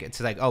people think. It's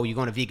like, oh, you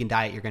go on a vegan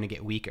diet, you're going to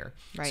get weaker.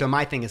 Right. So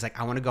my thing is like,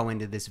 I want to go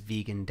into this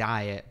vegan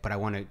diet, but I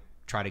want to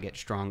try to get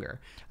stronger.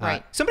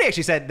 Right. Somebody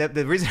actually said that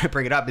the reason I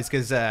bring it up is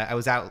because I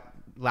was out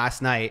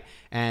last night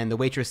and the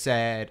waitress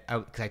said,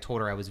 because I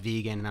told her I was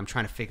vegan and I'm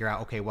trying to figure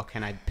out, okay, what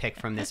can I pick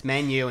from this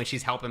menu? And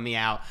she's helping me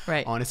out.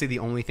 Right. Honestly, the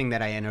only thing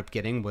that I ended up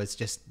getting was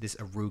just this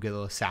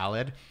arugula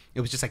salad. It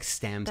was just like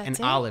stems and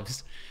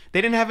olives. They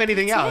didn't have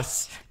anything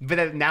else.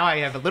 But now I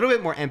have a little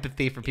bit more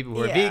empathy for people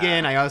who are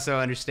vegan. I also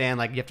understand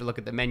like you have to look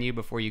at the menu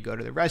before you go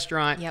to the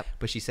restaurant. Yep.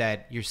 But she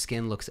said, your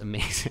skin looks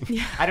amazing.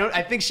 Yeah.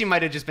 I think she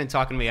might have just been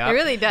talking me up. It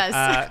really does.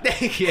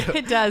 Thank you.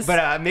 It does.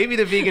 But maybe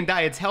the vegan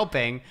diet's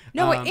helping.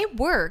 No, it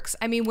works.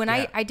 I mean, when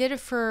I did it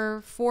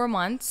for 4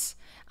 months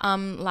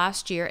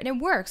last year, and it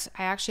works.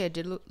 I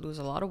did lose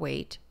a lot of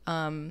weight,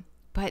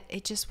 but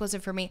it just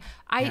wasn't for me.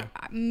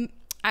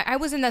 I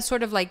was in that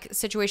sort of like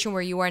situation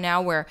where you are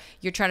now, where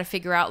you're trying to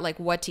figure out like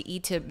what to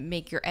eat to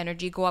make your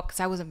energy go up. Because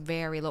I was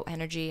very low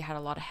energy, had a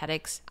lot of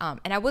headaches,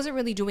 and I wasn't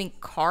really doing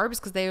carbs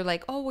because they were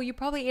like, oh well, you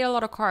probably ate a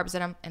lot of carbs,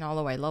 and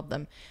although I love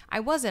them, I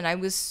wasn't. I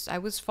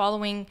was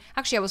following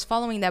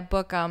that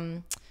book,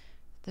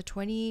 The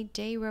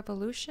 20-Day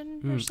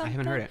Revolution or something. I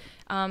haven't heard it.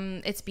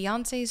 It's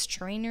Beyonce's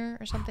trainer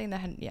or something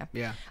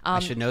I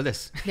should know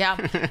this.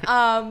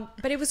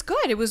 But it was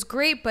good. It was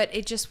great, but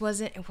it just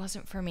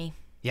wasn't for me.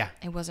 Yeah.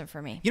 It wasn't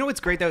for me. You know what's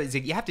great though is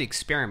that you have to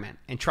experiment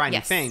and try new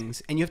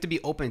things, and you have to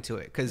be open to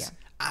it, because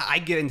I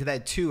get into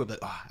that too of like,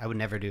 oh, I would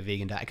never do a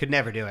vegan diet. I could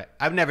never do it.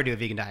 I would never do a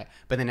vegan diet.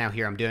 But then now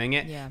here I'm doing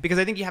it because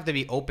I think you have to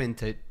be open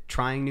to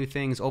trying new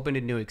things, open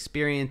to new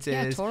experiences.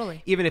 Yeah,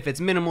 totally. Even if it's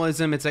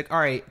minimalism, it's like, all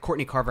right,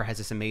 Courtney Carver has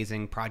this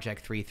amazing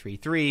Project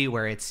 333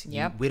 where it's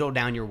you whittle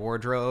down your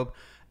wardrobe.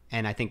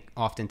 And I think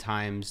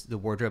oftentimes the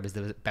wardrobe is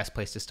the best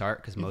place to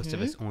start, because most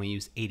of us only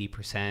use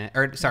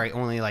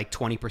only like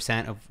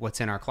 20% of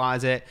what's in our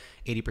closet.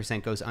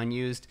 80% goes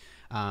unused.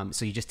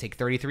 So you just take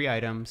 33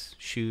 items,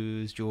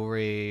 shoes,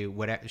 jewelry,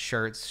 whatever,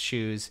 shirts,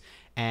 shoes,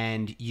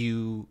 and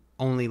you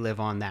only live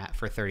on that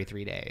for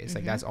 33 days.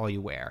 Like that's all you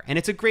wear. And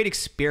it's a great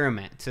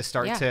experiment to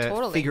start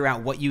to figure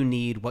out what you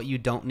need, what you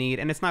don't need.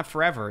 And it's not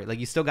forever. Like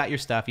you still got your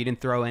stuff. You didn't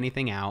throw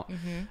anything out.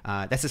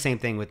 That's the same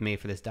thing with me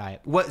for this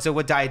diet. So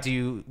what diet do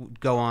you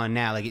go on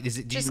now? Like is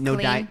it just no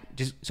diet?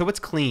 So what's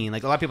clean?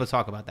 Like a lot of people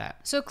talk about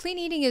that. So clean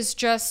eating is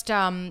just,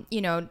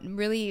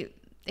 really,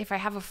 if I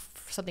have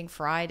something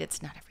fried,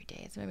 it's not every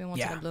day. It's maybe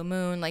once in a blue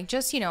moon. Like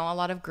just, a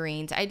lot of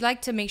greens. I'd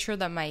like to make sure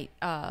that my,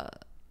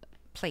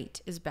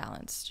 plate is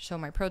balanced, so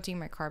my protein,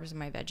 my carbs, and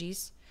my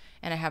veggies,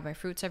 and I have my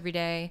fruits every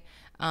day,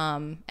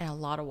 and a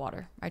lot of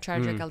water. I try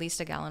to drink at least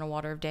a gallon of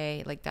water a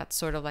day. Like that's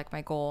sort of like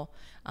my goal.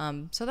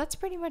 So that's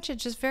pretty much it.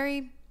 Just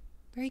very,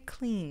 very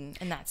clean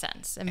in that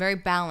sense, and very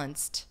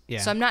balanced.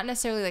 So I'm not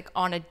necessarily like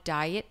on a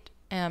diet,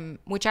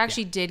 which I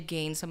actually did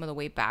gain some of the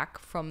weight back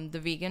from the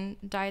vegan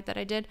diet that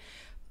I did,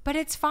 but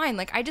it's fine.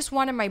 Like I just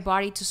wanted my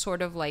body to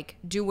sort of like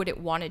do what it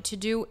wanted to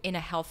do in a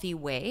healthy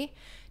way.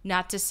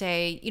 Not to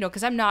say,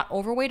 because I'm not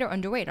overweight or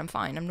underweight. I'm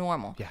fine. I'm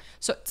normal. Yeah.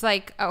 So it's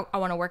like, I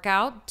want to work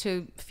out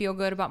to feel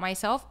good about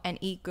myself and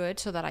eat good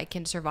so that I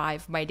can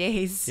survive my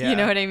days. Yeah. You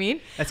know what I mean?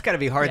 That's got to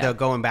be hard, though,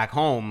 going back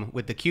home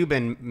with the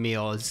Cuban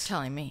meals.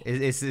 Telling me.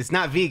 It's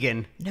not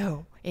vegan.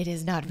 No, it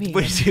is not vegan.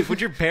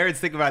 What'd your parents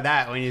think about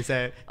that when you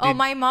said... Oh,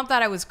 my mom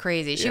thought I was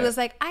crazy. She was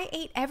like, I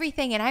ate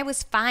everything and I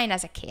was fine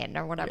as a kid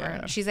or whatever.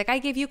 Yeah. She's like, I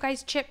gave you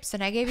guys chips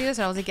and I gave you this.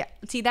 And I was like,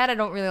 see, that I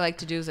don't really like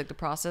to do, is like the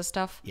processed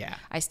stuff. Yeah.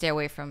 I stay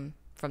away from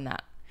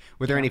that.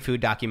 Were there any food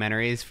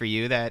documentaries for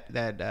you that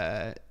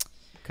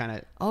kind kind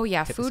of? Oh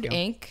yeah, Food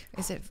Inc.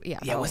 Is it? Yeah.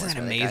 Yeah, wasn't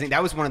that really amazing? good.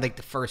 That was one of like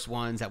the first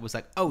ones that was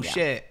like, oh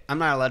shit, I'm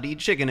not allowed to eat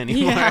chicken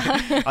anymore.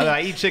 Although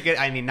I eat chicken,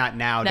 I mean, not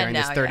now during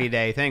this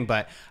 30-day thing,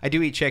 but I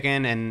do eat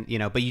chicken, and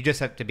but you just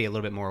have to be a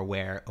little bit more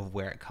aware of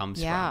where it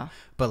comes from.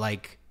 But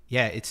like,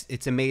 yeah,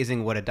 it's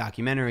amazing what a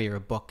documentary or a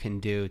book can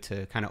do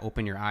to kind of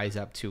open your eyes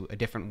up to a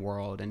different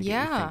world and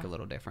get you think a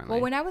little differently.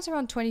 Well, when I was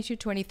around 22,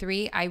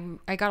 23,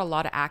 I got a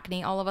lot of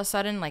acne all of a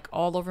sudden, like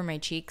all over my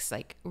cheeks,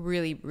 like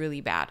really,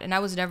 really bad. And I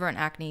was never an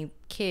acne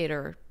kid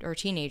or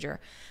teenager.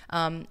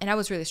 And I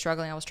was really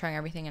struggling. I was trying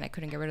everything and I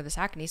couldn't get rid of this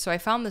acne. So I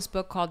found this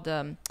book called,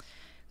 I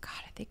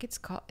think it's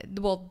called,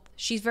 well,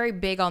 she's very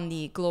big on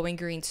the glowing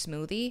green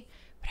smoothie.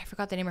 But I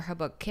forgot the name of her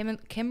book.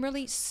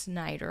 Kimberly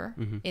Snyder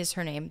is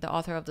her name, the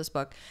author of this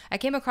book. I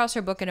came across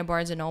her book in a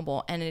Barnes &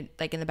 Noble, and it,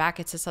 like in the back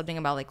it says something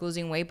about like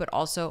losing weight, but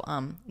also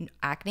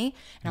acne.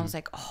 And I was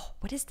like, oh,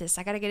 what is this?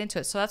 I got to get into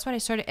it. So that's when I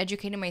started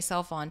educating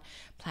myself on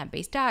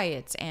plant-based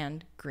diets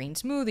and green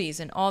smoothies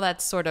and all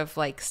that sort of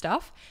like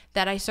stuff,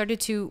 that I started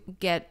to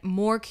get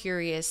more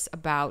curious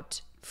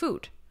about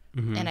food.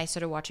 And I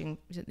started watching,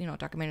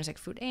 documentaries like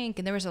Food Inc.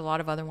 And there was a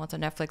lot of other ones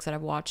on Netflix that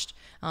I've watched.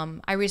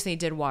 I recently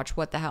did watch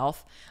What the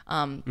Health.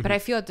 But I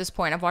feel at this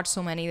point, I've watched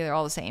so many, they're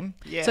all the same.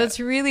 Yeah. So it's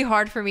really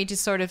hard for me to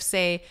sort of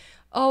say,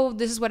 oh,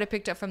 this is what I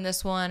picked up from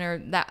this one or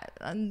that.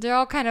 They're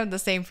all kind of the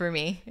same for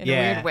me in a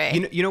weird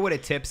way. You know what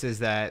it tips is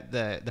that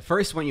the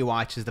first one you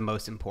watch is the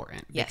most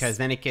important. Yes. Because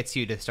then it gets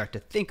you to start to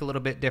think a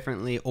little bit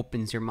differently,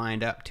 opens your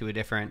mind up to a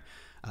different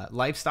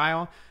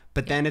lifestyle.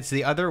 But then it's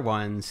the other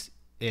ones.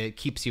 It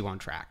keeps you on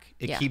track.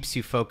 It keeps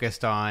you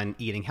focused on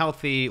eating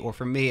healthy. Or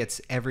for me,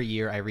 it's every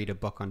year I read a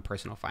book on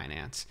personal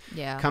finance.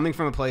 Yeah. Coming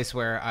from a place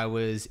where I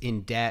was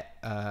in debt,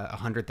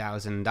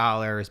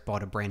 $100,000,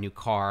 bought a brand new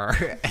car.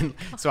 And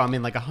so I'm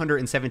in like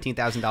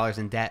 $117,000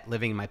 in debt,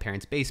 living in my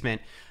parents'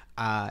 basement.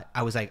 I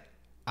was like,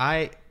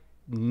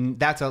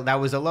 that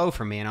was a low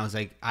for me. And I was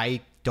like, I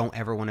don't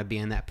ever want to be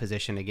in that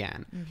position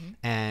again.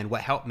 And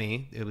what helped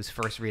me, it was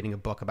first reading a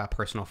book about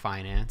personal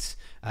finance,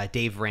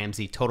 Dave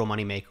Ramsey, Total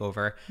Money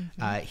Makeover.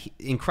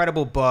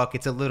 Incredible book.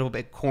 It's a little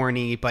bit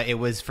corny, but it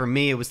was, for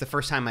me, it was the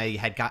first time I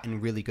had gotten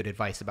really good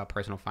advice about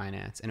personal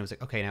finance. And it was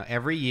like, okay, now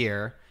every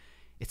year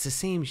it's the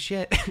same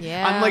shit.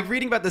 Yeah. I'm like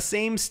reading about the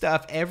same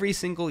stuff every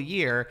single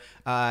year,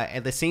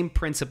 and the same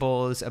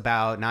principles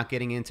about not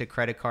getting into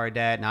credit card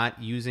debt,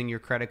 not using your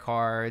credit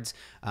cards,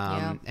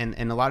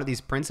 and a lot of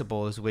these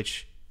principles,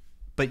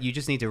 but you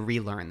just need to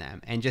relearn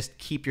them and just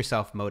keep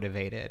yourself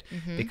motivated,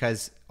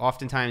 because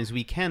oftentimes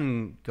we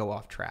can go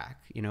off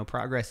track.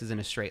 Progress isn't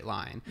a straight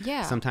line.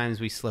 Yeah. Sometimes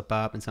we slip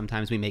up and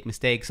sometimes we make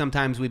mistakes.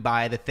 Sometimes we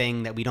buy the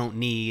thing that we don't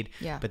need,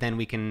 but then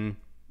we can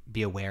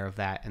be aware of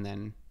that and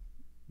then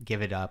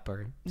give it up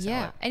or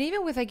sell it. And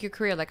even with like your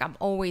career, like I'm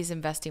always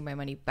investing my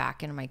money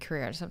back into my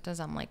career. Sometimes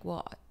I'm like,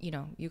 well,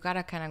 you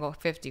gotta kind of go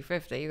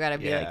 50-50. You gotta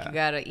be like, you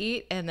gotta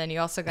eat, and then you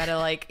also gotta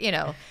like,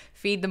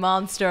 feed the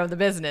monster of the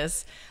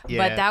business.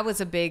 But that was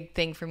a big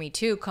thing for me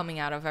too, coming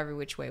out of Every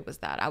Which Way, was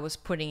that I was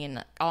putting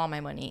in all my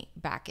money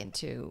back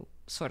into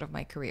sort of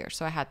my career.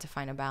 So I had to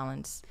find a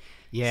balance.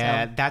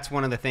 That's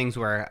one of the things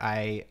where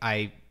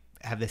I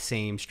have the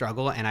same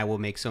struggle, and I will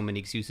make so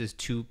many excuses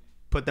to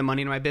put the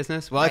money into my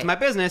business. Well, it's my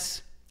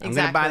business. I'm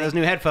going to buy those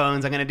new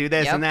headphones. I'm going to do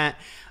this and that.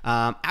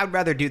 I'd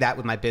rather do that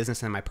with my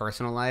business than my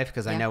personal life,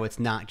 because I know it's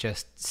not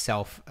just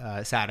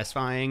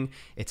self-satisfying.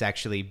 It's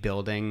actually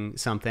building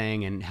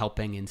something and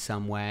helping in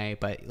some way.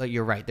 But like,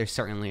 you're right. There's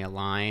certainly a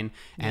line.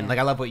 And like,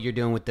 I love what you're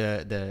doing with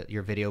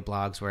your video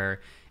blogs,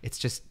 where it's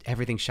just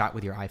everything shot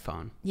with your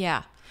iPhone.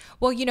 Yeah.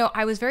 Well,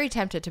 I was very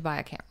tempted to buy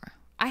a camera.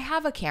 I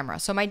have a camera.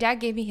 So my dad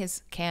gave me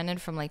his Canon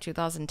from like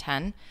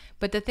 2010.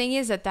 But the thing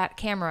is that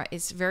camera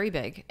is very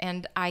big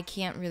and I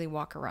can't really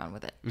walk around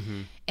with it.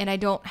 And I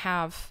don't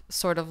have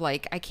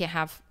I can't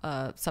have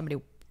somebody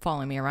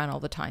following me around all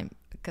the time,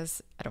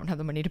 because I don't have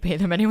the money to pay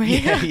them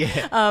anyway.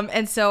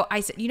 And so I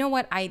said, you know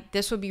what?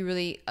 This would be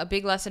really a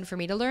big lesson for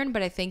me to learn.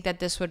 But I think that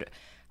this would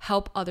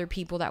help other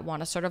people that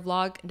want to start a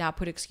vlog not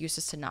put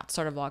excuses to not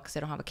start a vlog because they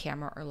don't have a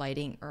camera or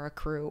lighting or a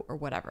crew or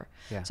whatever.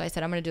 So I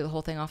said, I'm going to do the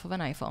whole thing off of an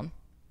iPhone.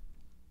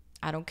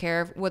 I don't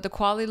care what the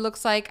quality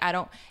looks like.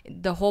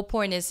 The whole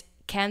point is,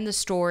 can the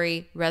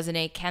story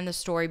resonate? Can the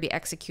story be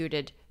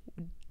executed?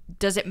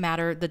 Does it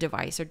matter the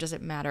device, or does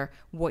it matter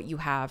what you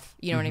have?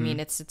 You know what I mean?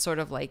 It's sort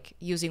of like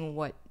using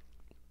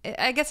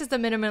I guess it's the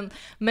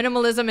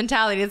minimalism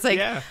mentality. It's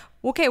like,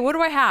 okay, what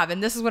do I have?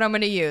 And this is what I'm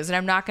going to use. And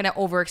I'm not going to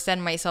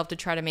overextend myself to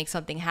try to make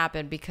something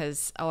happen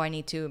because, I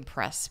need to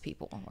impress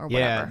people or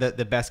whatever. Yeah,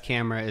 the best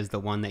camera is the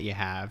one that you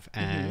have.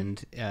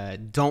 And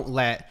don't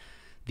let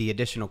the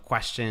additional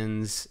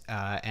questions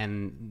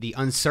and the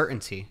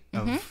uncertainty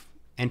of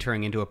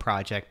entering into a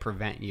project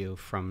prevent you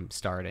from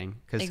starting.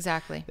 Because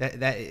Exactly.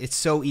 that it's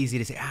so easy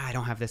to say, I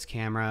don't have this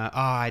camera.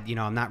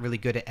 I'm not really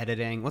good at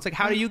editing. Well, it's like,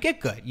 how do you get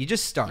good? You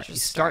just start. You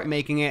start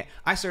making it.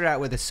 I started out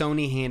with a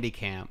Sony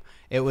Handycam.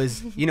 It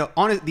was,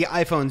 on the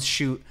iPhones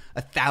shoot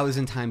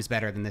 1,000 times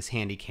better than this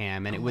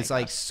Handycam, and it was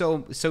like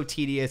so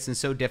tedious and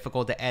so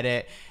difficult to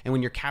edit. And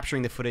when you're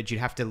capturing the footage, you'd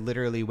have to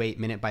literally wait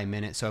minute by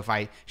minute. So if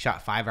I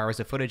shot 5 hours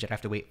of footage, I'd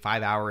have to wait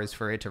 5 hours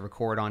for it to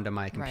record onto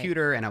my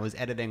computer, and I was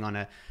editing on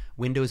a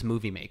Windows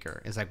Movie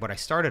Maker is like what I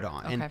started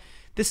on. Okay. And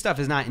this stuff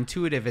is not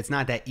intuitive. It's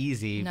not that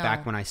easy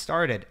back when I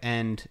started.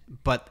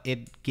 But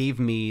it gave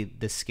me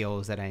the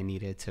skills that I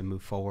needed to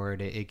move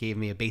forward. It gave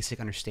me a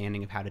basic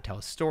understanding of how to tell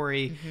a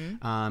story.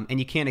 And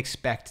you can't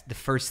expect the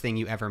first thing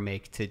you ever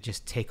make to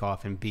just take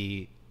off and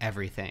be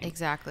everything.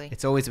 Exactly.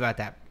 It's always about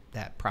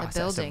that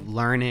process of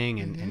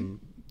learning and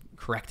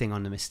correcting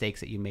on the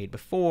mistakes that you made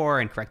before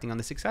and correcting on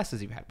the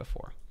successes you've had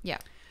before. Yeah.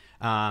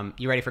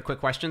 You ready for quick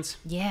questions?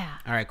 Yeah.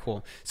 All right,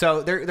 cool.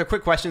 So they're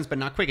quick questions, but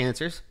not quick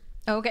answers.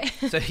 Okay.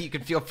 So you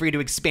can feel free to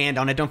expand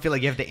on it. Don't feel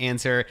like you have to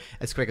answer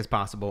as quick as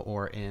possible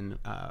or in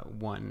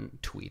one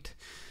tweet.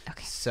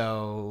 Okay.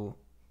 So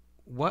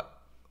what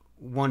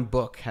one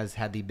book has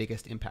had the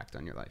biggest impact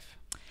on your life?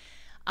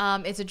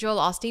 It's a Joel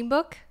Osteen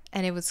book,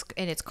 and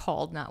it's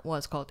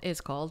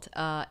called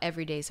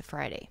Every Day's a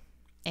Friday.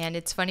 And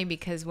it's funny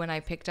because when I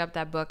picked up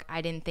that book,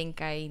 I didn't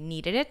think I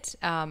needed it.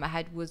 I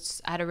had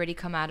already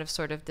come out of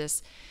sort of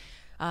this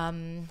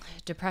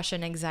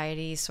depression,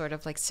 anxiety sort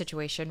of like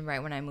situation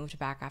right when I moved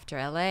back after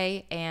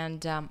LA.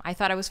 And I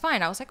thought I was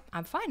fine. I was like,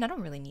 I'm fine. I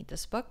don't really need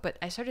this book. But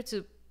I started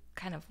to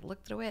kind of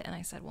look through it, and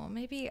I said, well,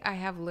 maybe I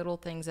have little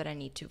things that I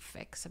need to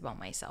fix about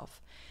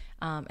myself.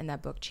 And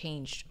that book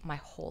changed my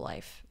whole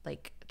life,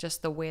 like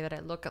just the way that I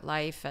look at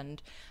life, and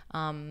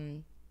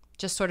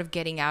just sort of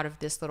getting out of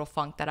this little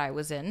funk that I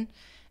was in.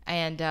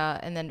 And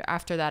then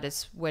after that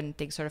is when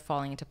things started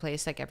falling into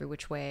place, like Every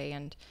Which Way,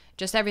 and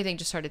just everything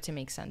just started to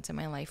make sense, and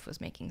my life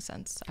was making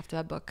sense after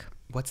that book.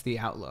 What's the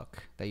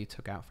outlook that you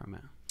took out from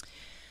it?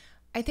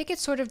 I think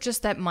it's sort of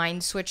just that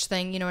mind switch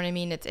thing, you know what I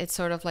mean? It's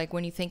sort of like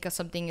when you think of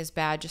something is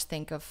bad, just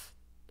think of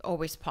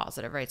always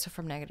positive, right? So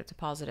from negative to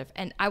positive.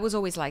 And I was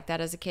always like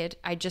that as a kid.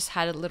 I just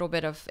had a little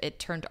bit of it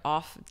turned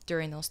off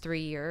during those 3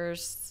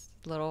 years,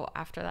 a little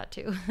after that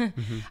too.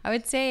 I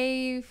would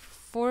say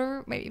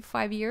 4, maybe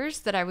 5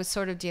 years that I was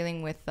sort of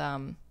dealing with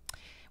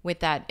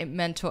that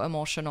mental,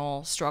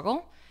 emotional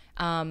struggle.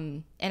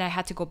 And I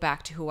had to go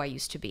back to who I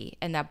used to be.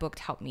 And that book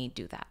helped me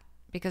do that,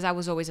 because I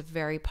was always a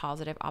very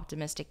positive,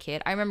 optimistic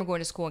kid. I remember going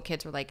to school and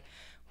kids were like,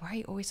 why are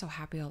you always so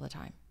happy all the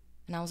time?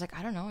 And I was like,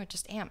 I don't know, I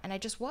just am. And I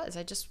just was.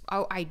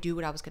 I knew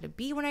what I was going to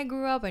be when I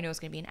grew up. I knew I was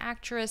going to be an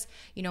actress.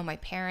 My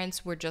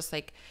parents were just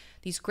like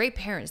these great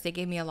parents. They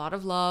gave me a lot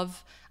of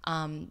love.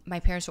 My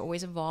parents were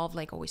always involved,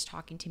 like always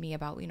talking to me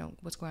about,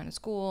 what's going on in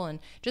school, and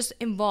just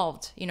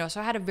involved, so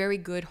I had a very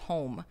good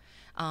home.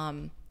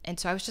 And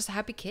so I was just a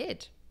happy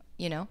kid,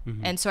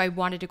 and so I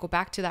wanted to go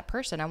back to that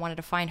person. I wanted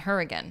to find her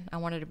again. I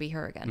wanted to be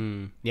her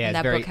again. Yeah. And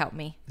that book helped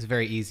me. It's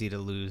very easy to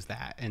lose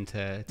that and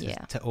to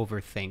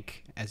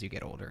overthink as you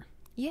get older.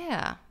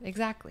 Yeah,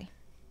 exactly.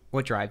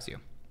 What drives you?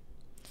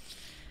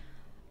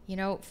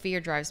 Fear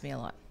drives me a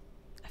lot.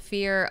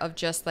 Fear of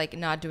just like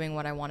not doing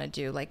what I want to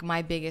do. Like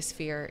my biggest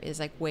fear is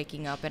like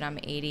waking up and I'm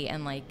 80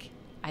 and like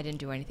I didn't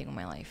do anything in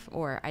my life,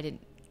 or I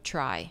didn't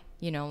try,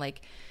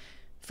 like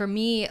for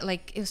me,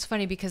 like it was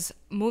funny because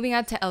moving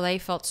out to LA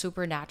felt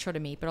super natural to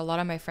me, but a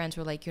lot of my friends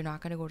were like, you're not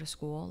going to go to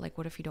school. Like,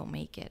 what if you don't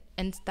make it?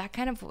 And that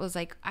kind of was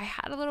like, I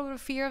had a little bit of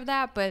fear of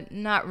that, but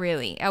not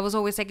really. I was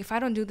always like, if I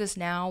don't do this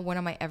now, when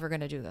am I ever going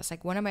to do this?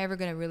 Like, when am I ever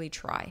going to really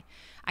try?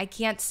 I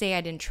can't say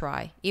I didn't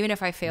try. Even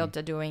if I failed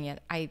to doing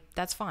it,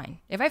 that's fine.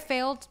 If I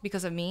failed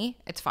because of me,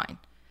 it's fine,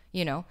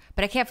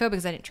 but I can't fail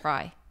because I didn't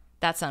try.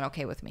 That's not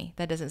okay with me.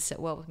 That doesn't sit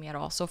well with me at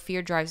all. So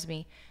fear drives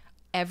me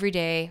every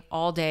day,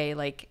 all day.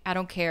 Like, I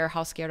don't care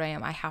how scared I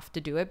am. I have to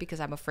do it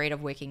because I'm afraid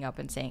of waking up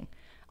and saying,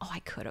 oh, I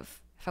could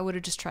have. If I would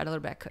have just tried a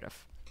little bit, I could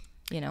have,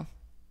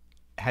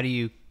 How do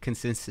you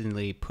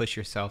consistently push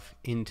yourself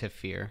into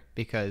fear?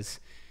 Because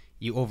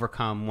you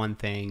overcome one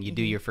thing, you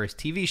do your first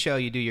TV show,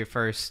 you do your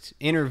first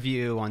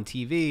interview on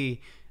TV,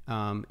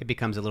 it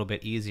becomes a little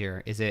bit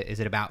easier. Is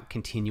it about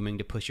continuing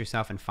to push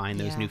yourself and find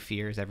those new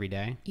fears every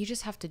day? You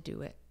just have to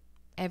do it.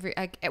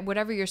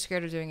 Whatever you're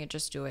scared of doing it,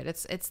 just do it.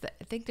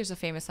 I think there's a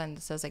famous line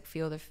that says like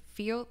feel the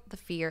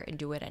fear and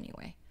do it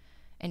anyway.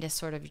 And just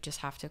sort of, you just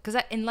have to, because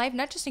in life,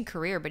 not just in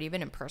career, but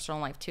even in personal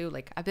life too.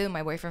 Like I've been with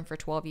my boyfriend for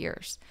 12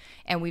 years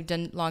and we've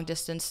done long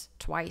distance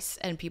twice,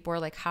 and people are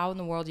like, how in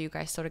the world are you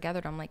guys still together?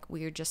 And I'm like,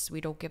 we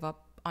don't give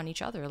up on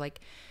each other. Like,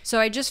 so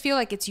I just feel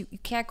like you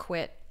can't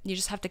quit. You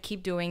just have to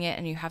keep doing it,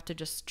 and you have to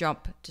just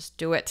jump, just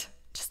do it.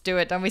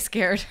 Don't be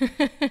scared.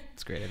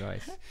 That's great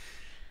advice.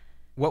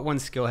 What one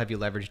skill have you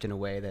leveraged in a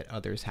way that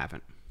others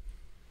haven't?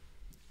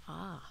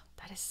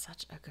 That is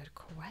such a good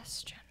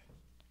question.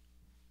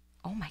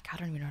 Oh my God, I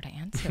don't even know how to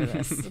answer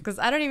this because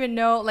I don't even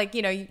know, like,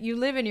 you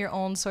live in your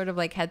own sort of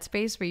like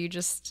headspace where you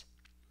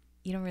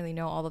don't really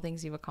know all the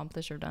things you've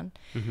accomplished or done.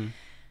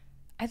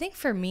 I think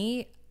for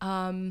me,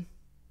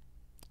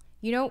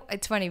 you know,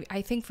 it's funny.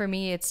 I think for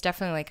me, it's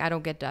definitely like I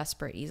don't get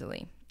desperate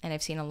easily. And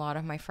I've seen a lot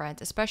of my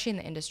friends, especially in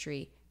the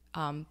industry,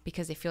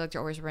 because they feel like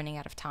they're always running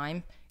out of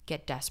time,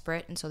 get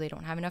desperate. And so they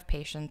don't have enough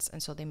patience.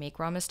 And so they make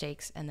raw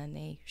mistakes and then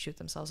they shoot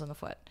themselves in the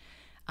foot.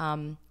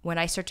 When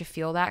I start to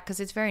feel that, because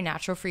it's very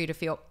natural for you to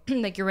feel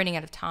like you're running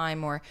out of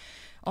time, or,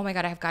 oh my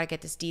God, I've got to get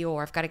this deal,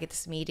 or I've got to get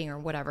this meeting or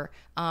whatever.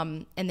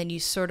 And then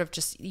you sort of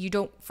just,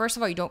 first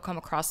of all, you don't come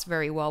across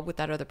very well with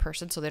that other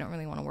person. So they don't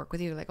really want to work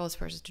with you. They're like, oh, this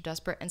person's too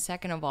desperate. And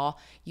second of all,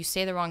 you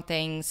say the wrong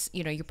things.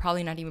 You know, you're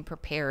probably not even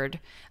prepared.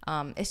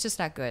 It's just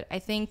not good. I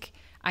think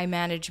I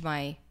manage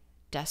my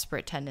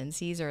desperate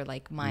tendencies or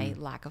like my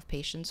lack of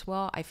patience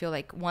well. I feel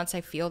like once I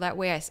feel that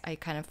way, I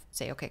kind of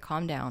say, okay,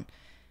 calm down.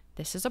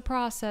 This is a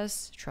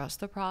process. Trust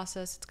the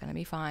process. It's going to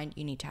be fine.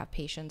 You need to have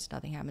patience.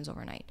 Nothing happens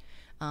overnight.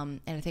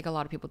 And I think a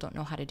lot of people don't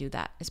know how to do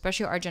that.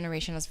 Especially our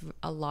generation has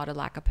a lot of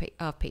lack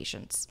of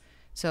patience.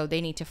 So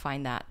they need to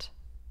find that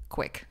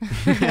quick.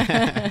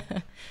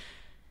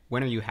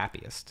 When are you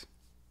happiest?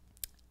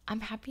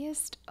 I'm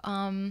happiest.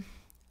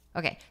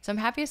 Okay. So I'm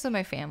happiest with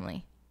my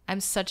family.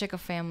 I'm such like a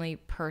family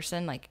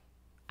person. Like,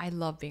 I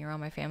love being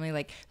around my family.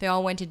 Like, they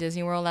all went to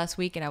Disney World last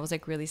week and I was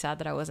like really sad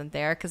that I wasn't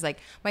there because like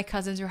my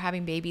cousins are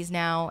having babies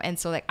now. And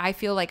so like I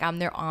feel like I'm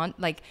their aunt.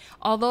 Like,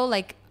 although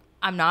like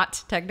I'm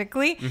not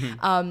technically,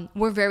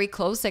 we're very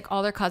close. Like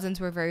all their cousins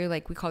were very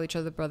like, we call each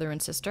other brother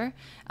and sister.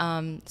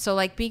 So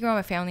like being around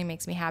my family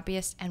makes me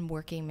happiest, and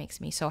working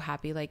makes me so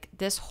happy. Like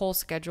this whole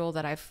schedule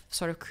that I've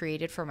sort of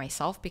created for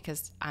myself,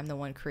 because I'm the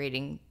one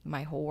creating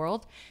my whole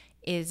world,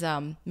 is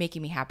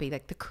making me happy.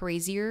 Like the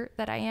crazier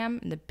that I am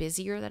and the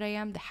busier that I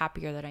am, the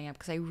happier that I am,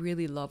 because I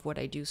really love what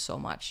I do so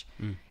much.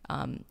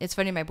 It's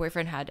funny, my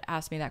boyfriend had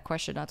asked me that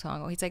question not too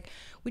long ago. He's like,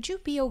 would you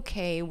be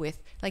okay with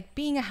like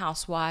being a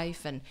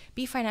housewife and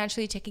be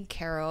financially taken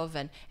care of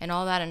and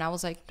all that? And I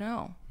was like,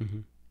 no.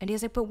 And he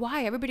was like, but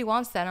why? Everybody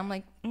wants that. And I'm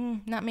like,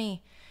 not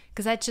me.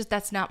 Because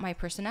that's not my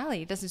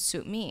personality. It doesn't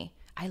suit me.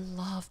 I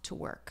love to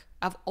work.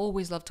 I've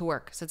always loved to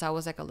work since I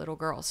was like a little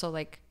girl. So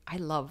like, I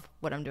love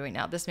what I'm doing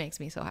now. This makes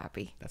me so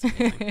happy. That's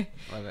amazing.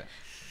 Love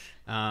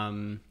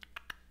it.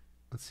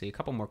 Let's see, a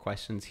couple more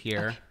questions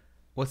here. Okay.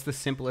 What's the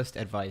simplest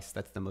advice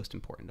that's the most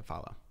important to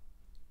follow?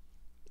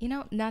 You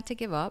know, not to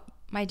give up.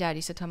 My dad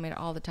used to tell me that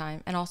all the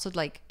time. And also,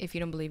 like, if you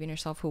don't believe in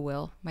yourself, who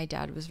will? My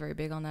dad was very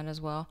big on that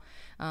as well.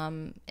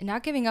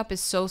 Not giving up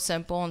is so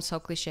simple and so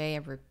cliche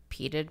and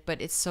repeated,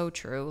 but it's so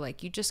true.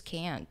 Like, you just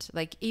can't.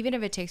 Like, even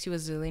if it takes you a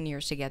zillion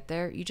years to get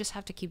there, you just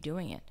have to keep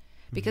doing it.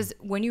 Because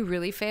when you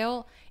really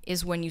fail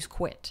is when you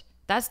quit.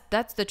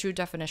 That's the true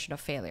definition of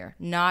failure.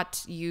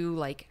 Not you,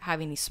 like,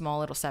 having these small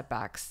little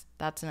setbacks.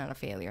 That's not a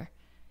failure.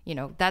 You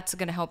know, that's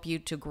going to help you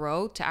to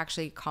grow, to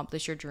actually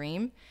accomplish your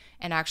dream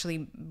and actually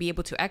be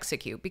able to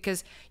execute,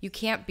 because you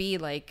can't be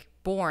like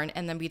born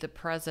and then be the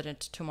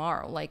president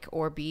tomorrow, like,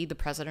 or be the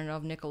president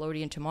of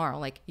Nickelodeon tomorrow.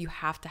 Like, you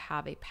have to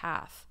have a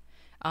path.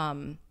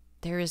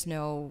 There is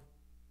no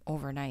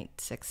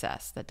overnight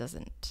success. That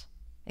doesn't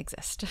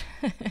exist.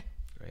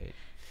 Great.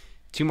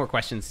 2 more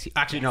questions.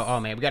 Actually, yes. No. Oh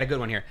man, we got a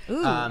good one here.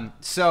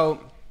 So,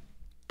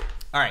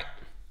 all right.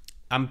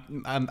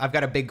 I've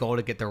got a big goal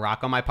to get The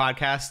Rock on my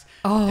podcast.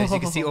 Oh, as you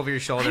can see over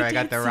your shoulder, I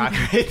got The Rock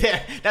right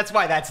there. That's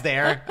why that's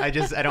there. I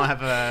don't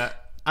have a.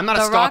 I'm not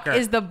a stalker. The Rock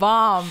is the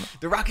bomb.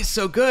 The Rock is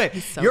so good.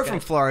 You're from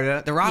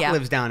Florida. The Rock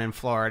lives down in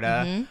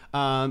Florida.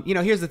 You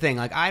know, here's the thing.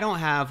 Like, I don't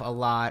have a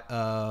lot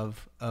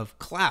of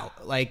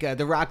clout. Like,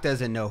 The Rock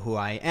doesn't know who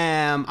I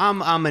am.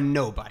 I'm a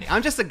nobody.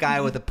 I'm just a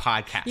guy with a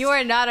podcast. You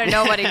are not a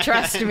nobody.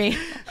 Trust me.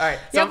 All right.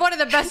 You have one of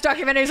the best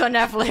documentaries on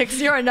Netflix.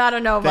 You are not a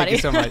nobody.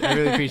 Thank you so much. I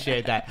really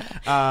appreciate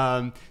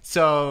that.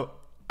 So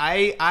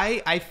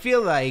I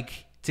feel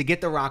like, to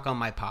get The Rock on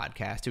my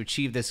podcast, to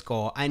achieve this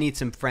goal, I need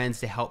some friends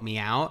to help me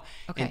out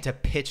and to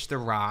pitch The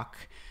Rock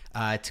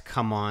to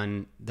come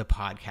on the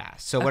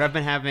podcast. So what I've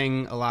been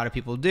having a lot of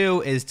people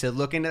do is to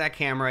look into that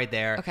camera right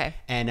there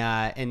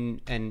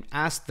and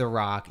ask The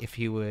Rock if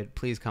he would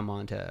please come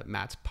on to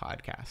Matt's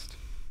podcast.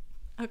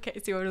 Okay,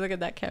 so you want to look at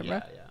that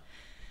camera?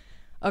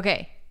 Yeah.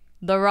 Okay,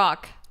 The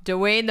Rock,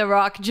 Dwayne The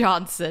Rock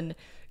Johnson.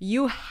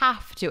 You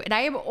have to, and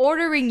I am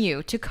ordering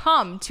you to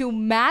come to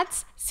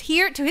Matt's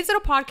here, to his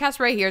little podcast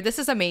right here. This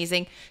is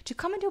amazing. To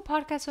come and do a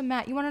podcast with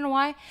Matt. You want to know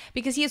why?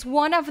 Because he is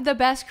one of the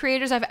best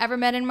creators I've ever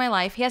met in my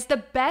life. He has the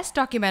best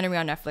documentary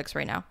on Netflix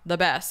right now. The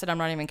best, and I'm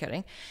not even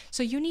kidding.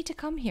 So you need to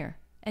come here,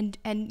 and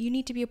you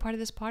need to be a part of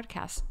this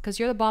podcast, because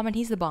you're the bomb and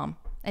he's the bomb.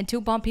 And 2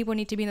 bomb people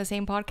need to be in the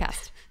same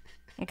podcast.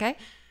 Okay?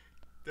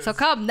 So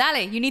come,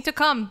 Nale, you need to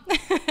come.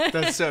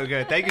 That's so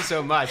good. Thank you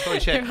so much. Holy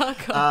shit. You're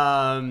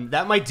welcome.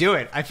 That might do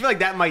it. I feel like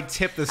that might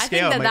tip the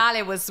scale. I think the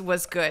Nale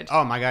was good.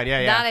 Oh my God,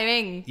 yeah. Nale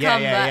Ming,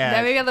 come.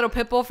 Yeah. Maybe a little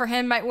pitbull for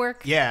him might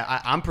work.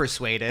 Yeah, I'm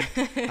persuaded.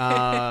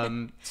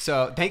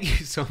 So thank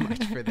you so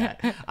much for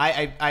that.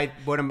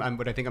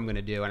 What I think I'm going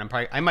to do, and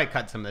I might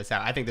cut some of this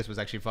out. I think this was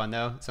actually fun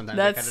though. Sometimes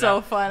that's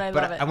so fun. I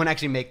love it. I want to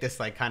actually make this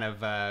like kind of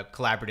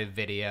collaborative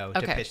video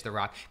to pitch The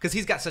Rock, because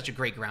he's got such a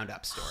great ground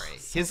up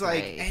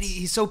story. And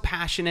he's so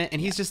passionate passionate,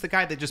 and he's just the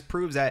guy that just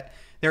proves that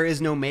there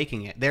is no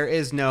making it. There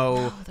is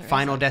no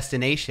final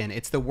destination.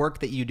 It's the work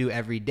that you do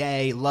every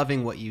day,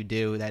 loving what you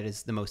do, that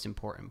is the most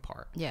important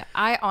part. Yeah,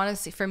 I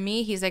honestly, for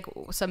me, he's like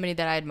somebody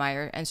that I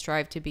admire and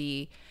strive to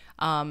be,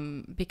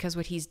 because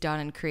what he's done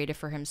and created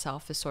for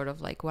himself is sort of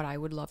like what I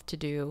would love to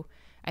do.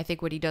 I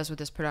think what he does with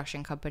his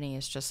production company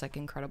is just like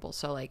incredible.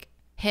 So like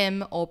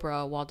him,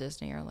 Oprah, Walt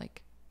Disney are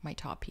like my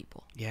top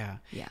people. Yeah.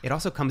 It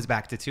also comes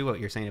back to too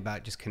what you're saying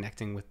about just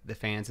connecting with the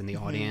fans and the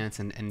audience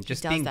and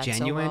just being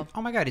genuine. So well.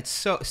 Oh my God, it's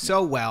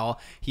so well.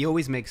 He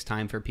always makes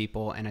time for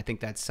people, and I think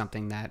that's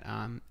something that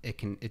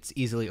it's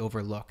easily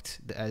overlooked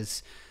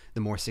as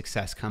the more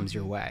success comes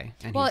your way.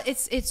 And well,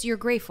 it's you're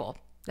grateful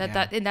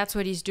and that's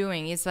what he's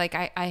doing. He's like,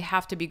 I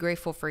have to be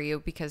grateful for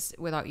you, because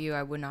without you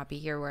I would not be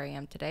here where I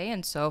am today,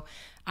 and so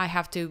I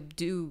have to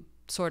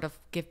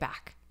give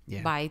back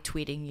by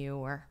tweeting you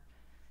or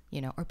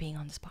being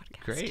on this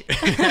podcast. Great.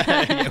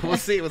 Yeah, we'll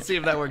see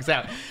if that works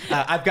out.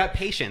 I've got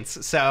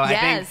patience, so I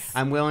think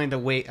I'm willing to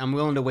wait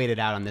it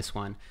out on this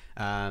one.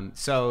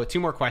 So 2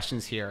 more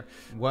questions here.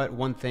 What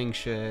one thing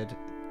should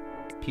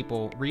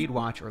people read,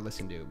 watch, or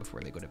listen to before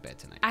they go to bed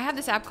tonight? I have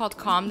this app called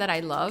Calm that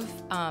I love,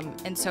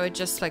 and so it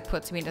just like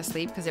puts me to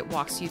sleep because it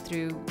walks you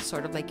through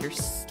sort of like your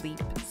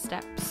sleep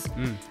steps.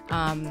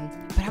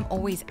 But I'm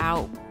always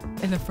out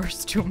in the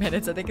first 2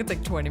 minutes. I think it's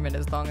like 20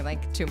 minutes long, and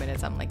like 2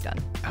 minutes I'm like done.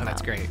 Oh,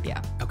 that's great.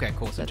 Yeah. Okay,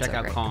 cool. So check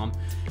out Calm.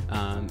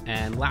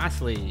 And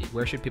lastly,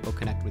 where should people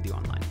connect with you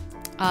online?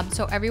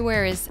 So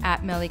everywhere is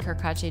at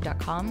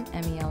melicarcache.com,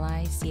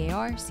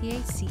 MELICARCACHE.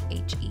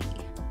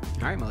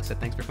 All right, Melissa,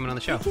 thanks for coming on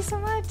the show. Thank you so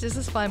much. This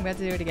is fun. We have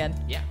to do it again.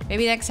 Yeah.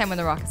 Maybe next time when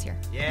The Rock is here.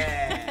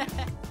 Yeah.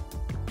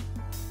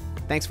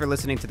 Thanks for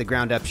listening to The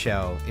Ground Up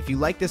Show. If you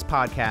like this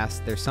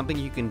podcast, there's something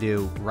you can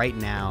do right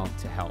now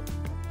to help.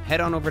 Head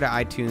on over to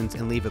iTunes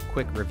and leave a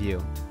quick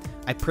review.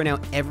 I print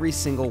out every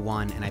single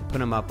one and I put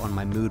them up on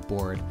my mood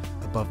board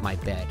above my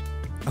bed.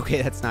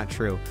 Okay, that's not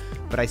true,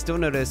 but I still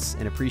notice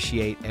and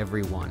appreciate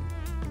every one.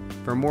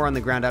 For more on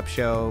The Ground Up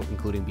Show,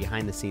 including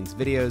behind-the-scenes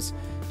videos,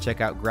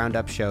 check out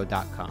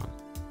groundupshow.com.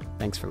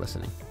 Thanks for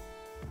listening.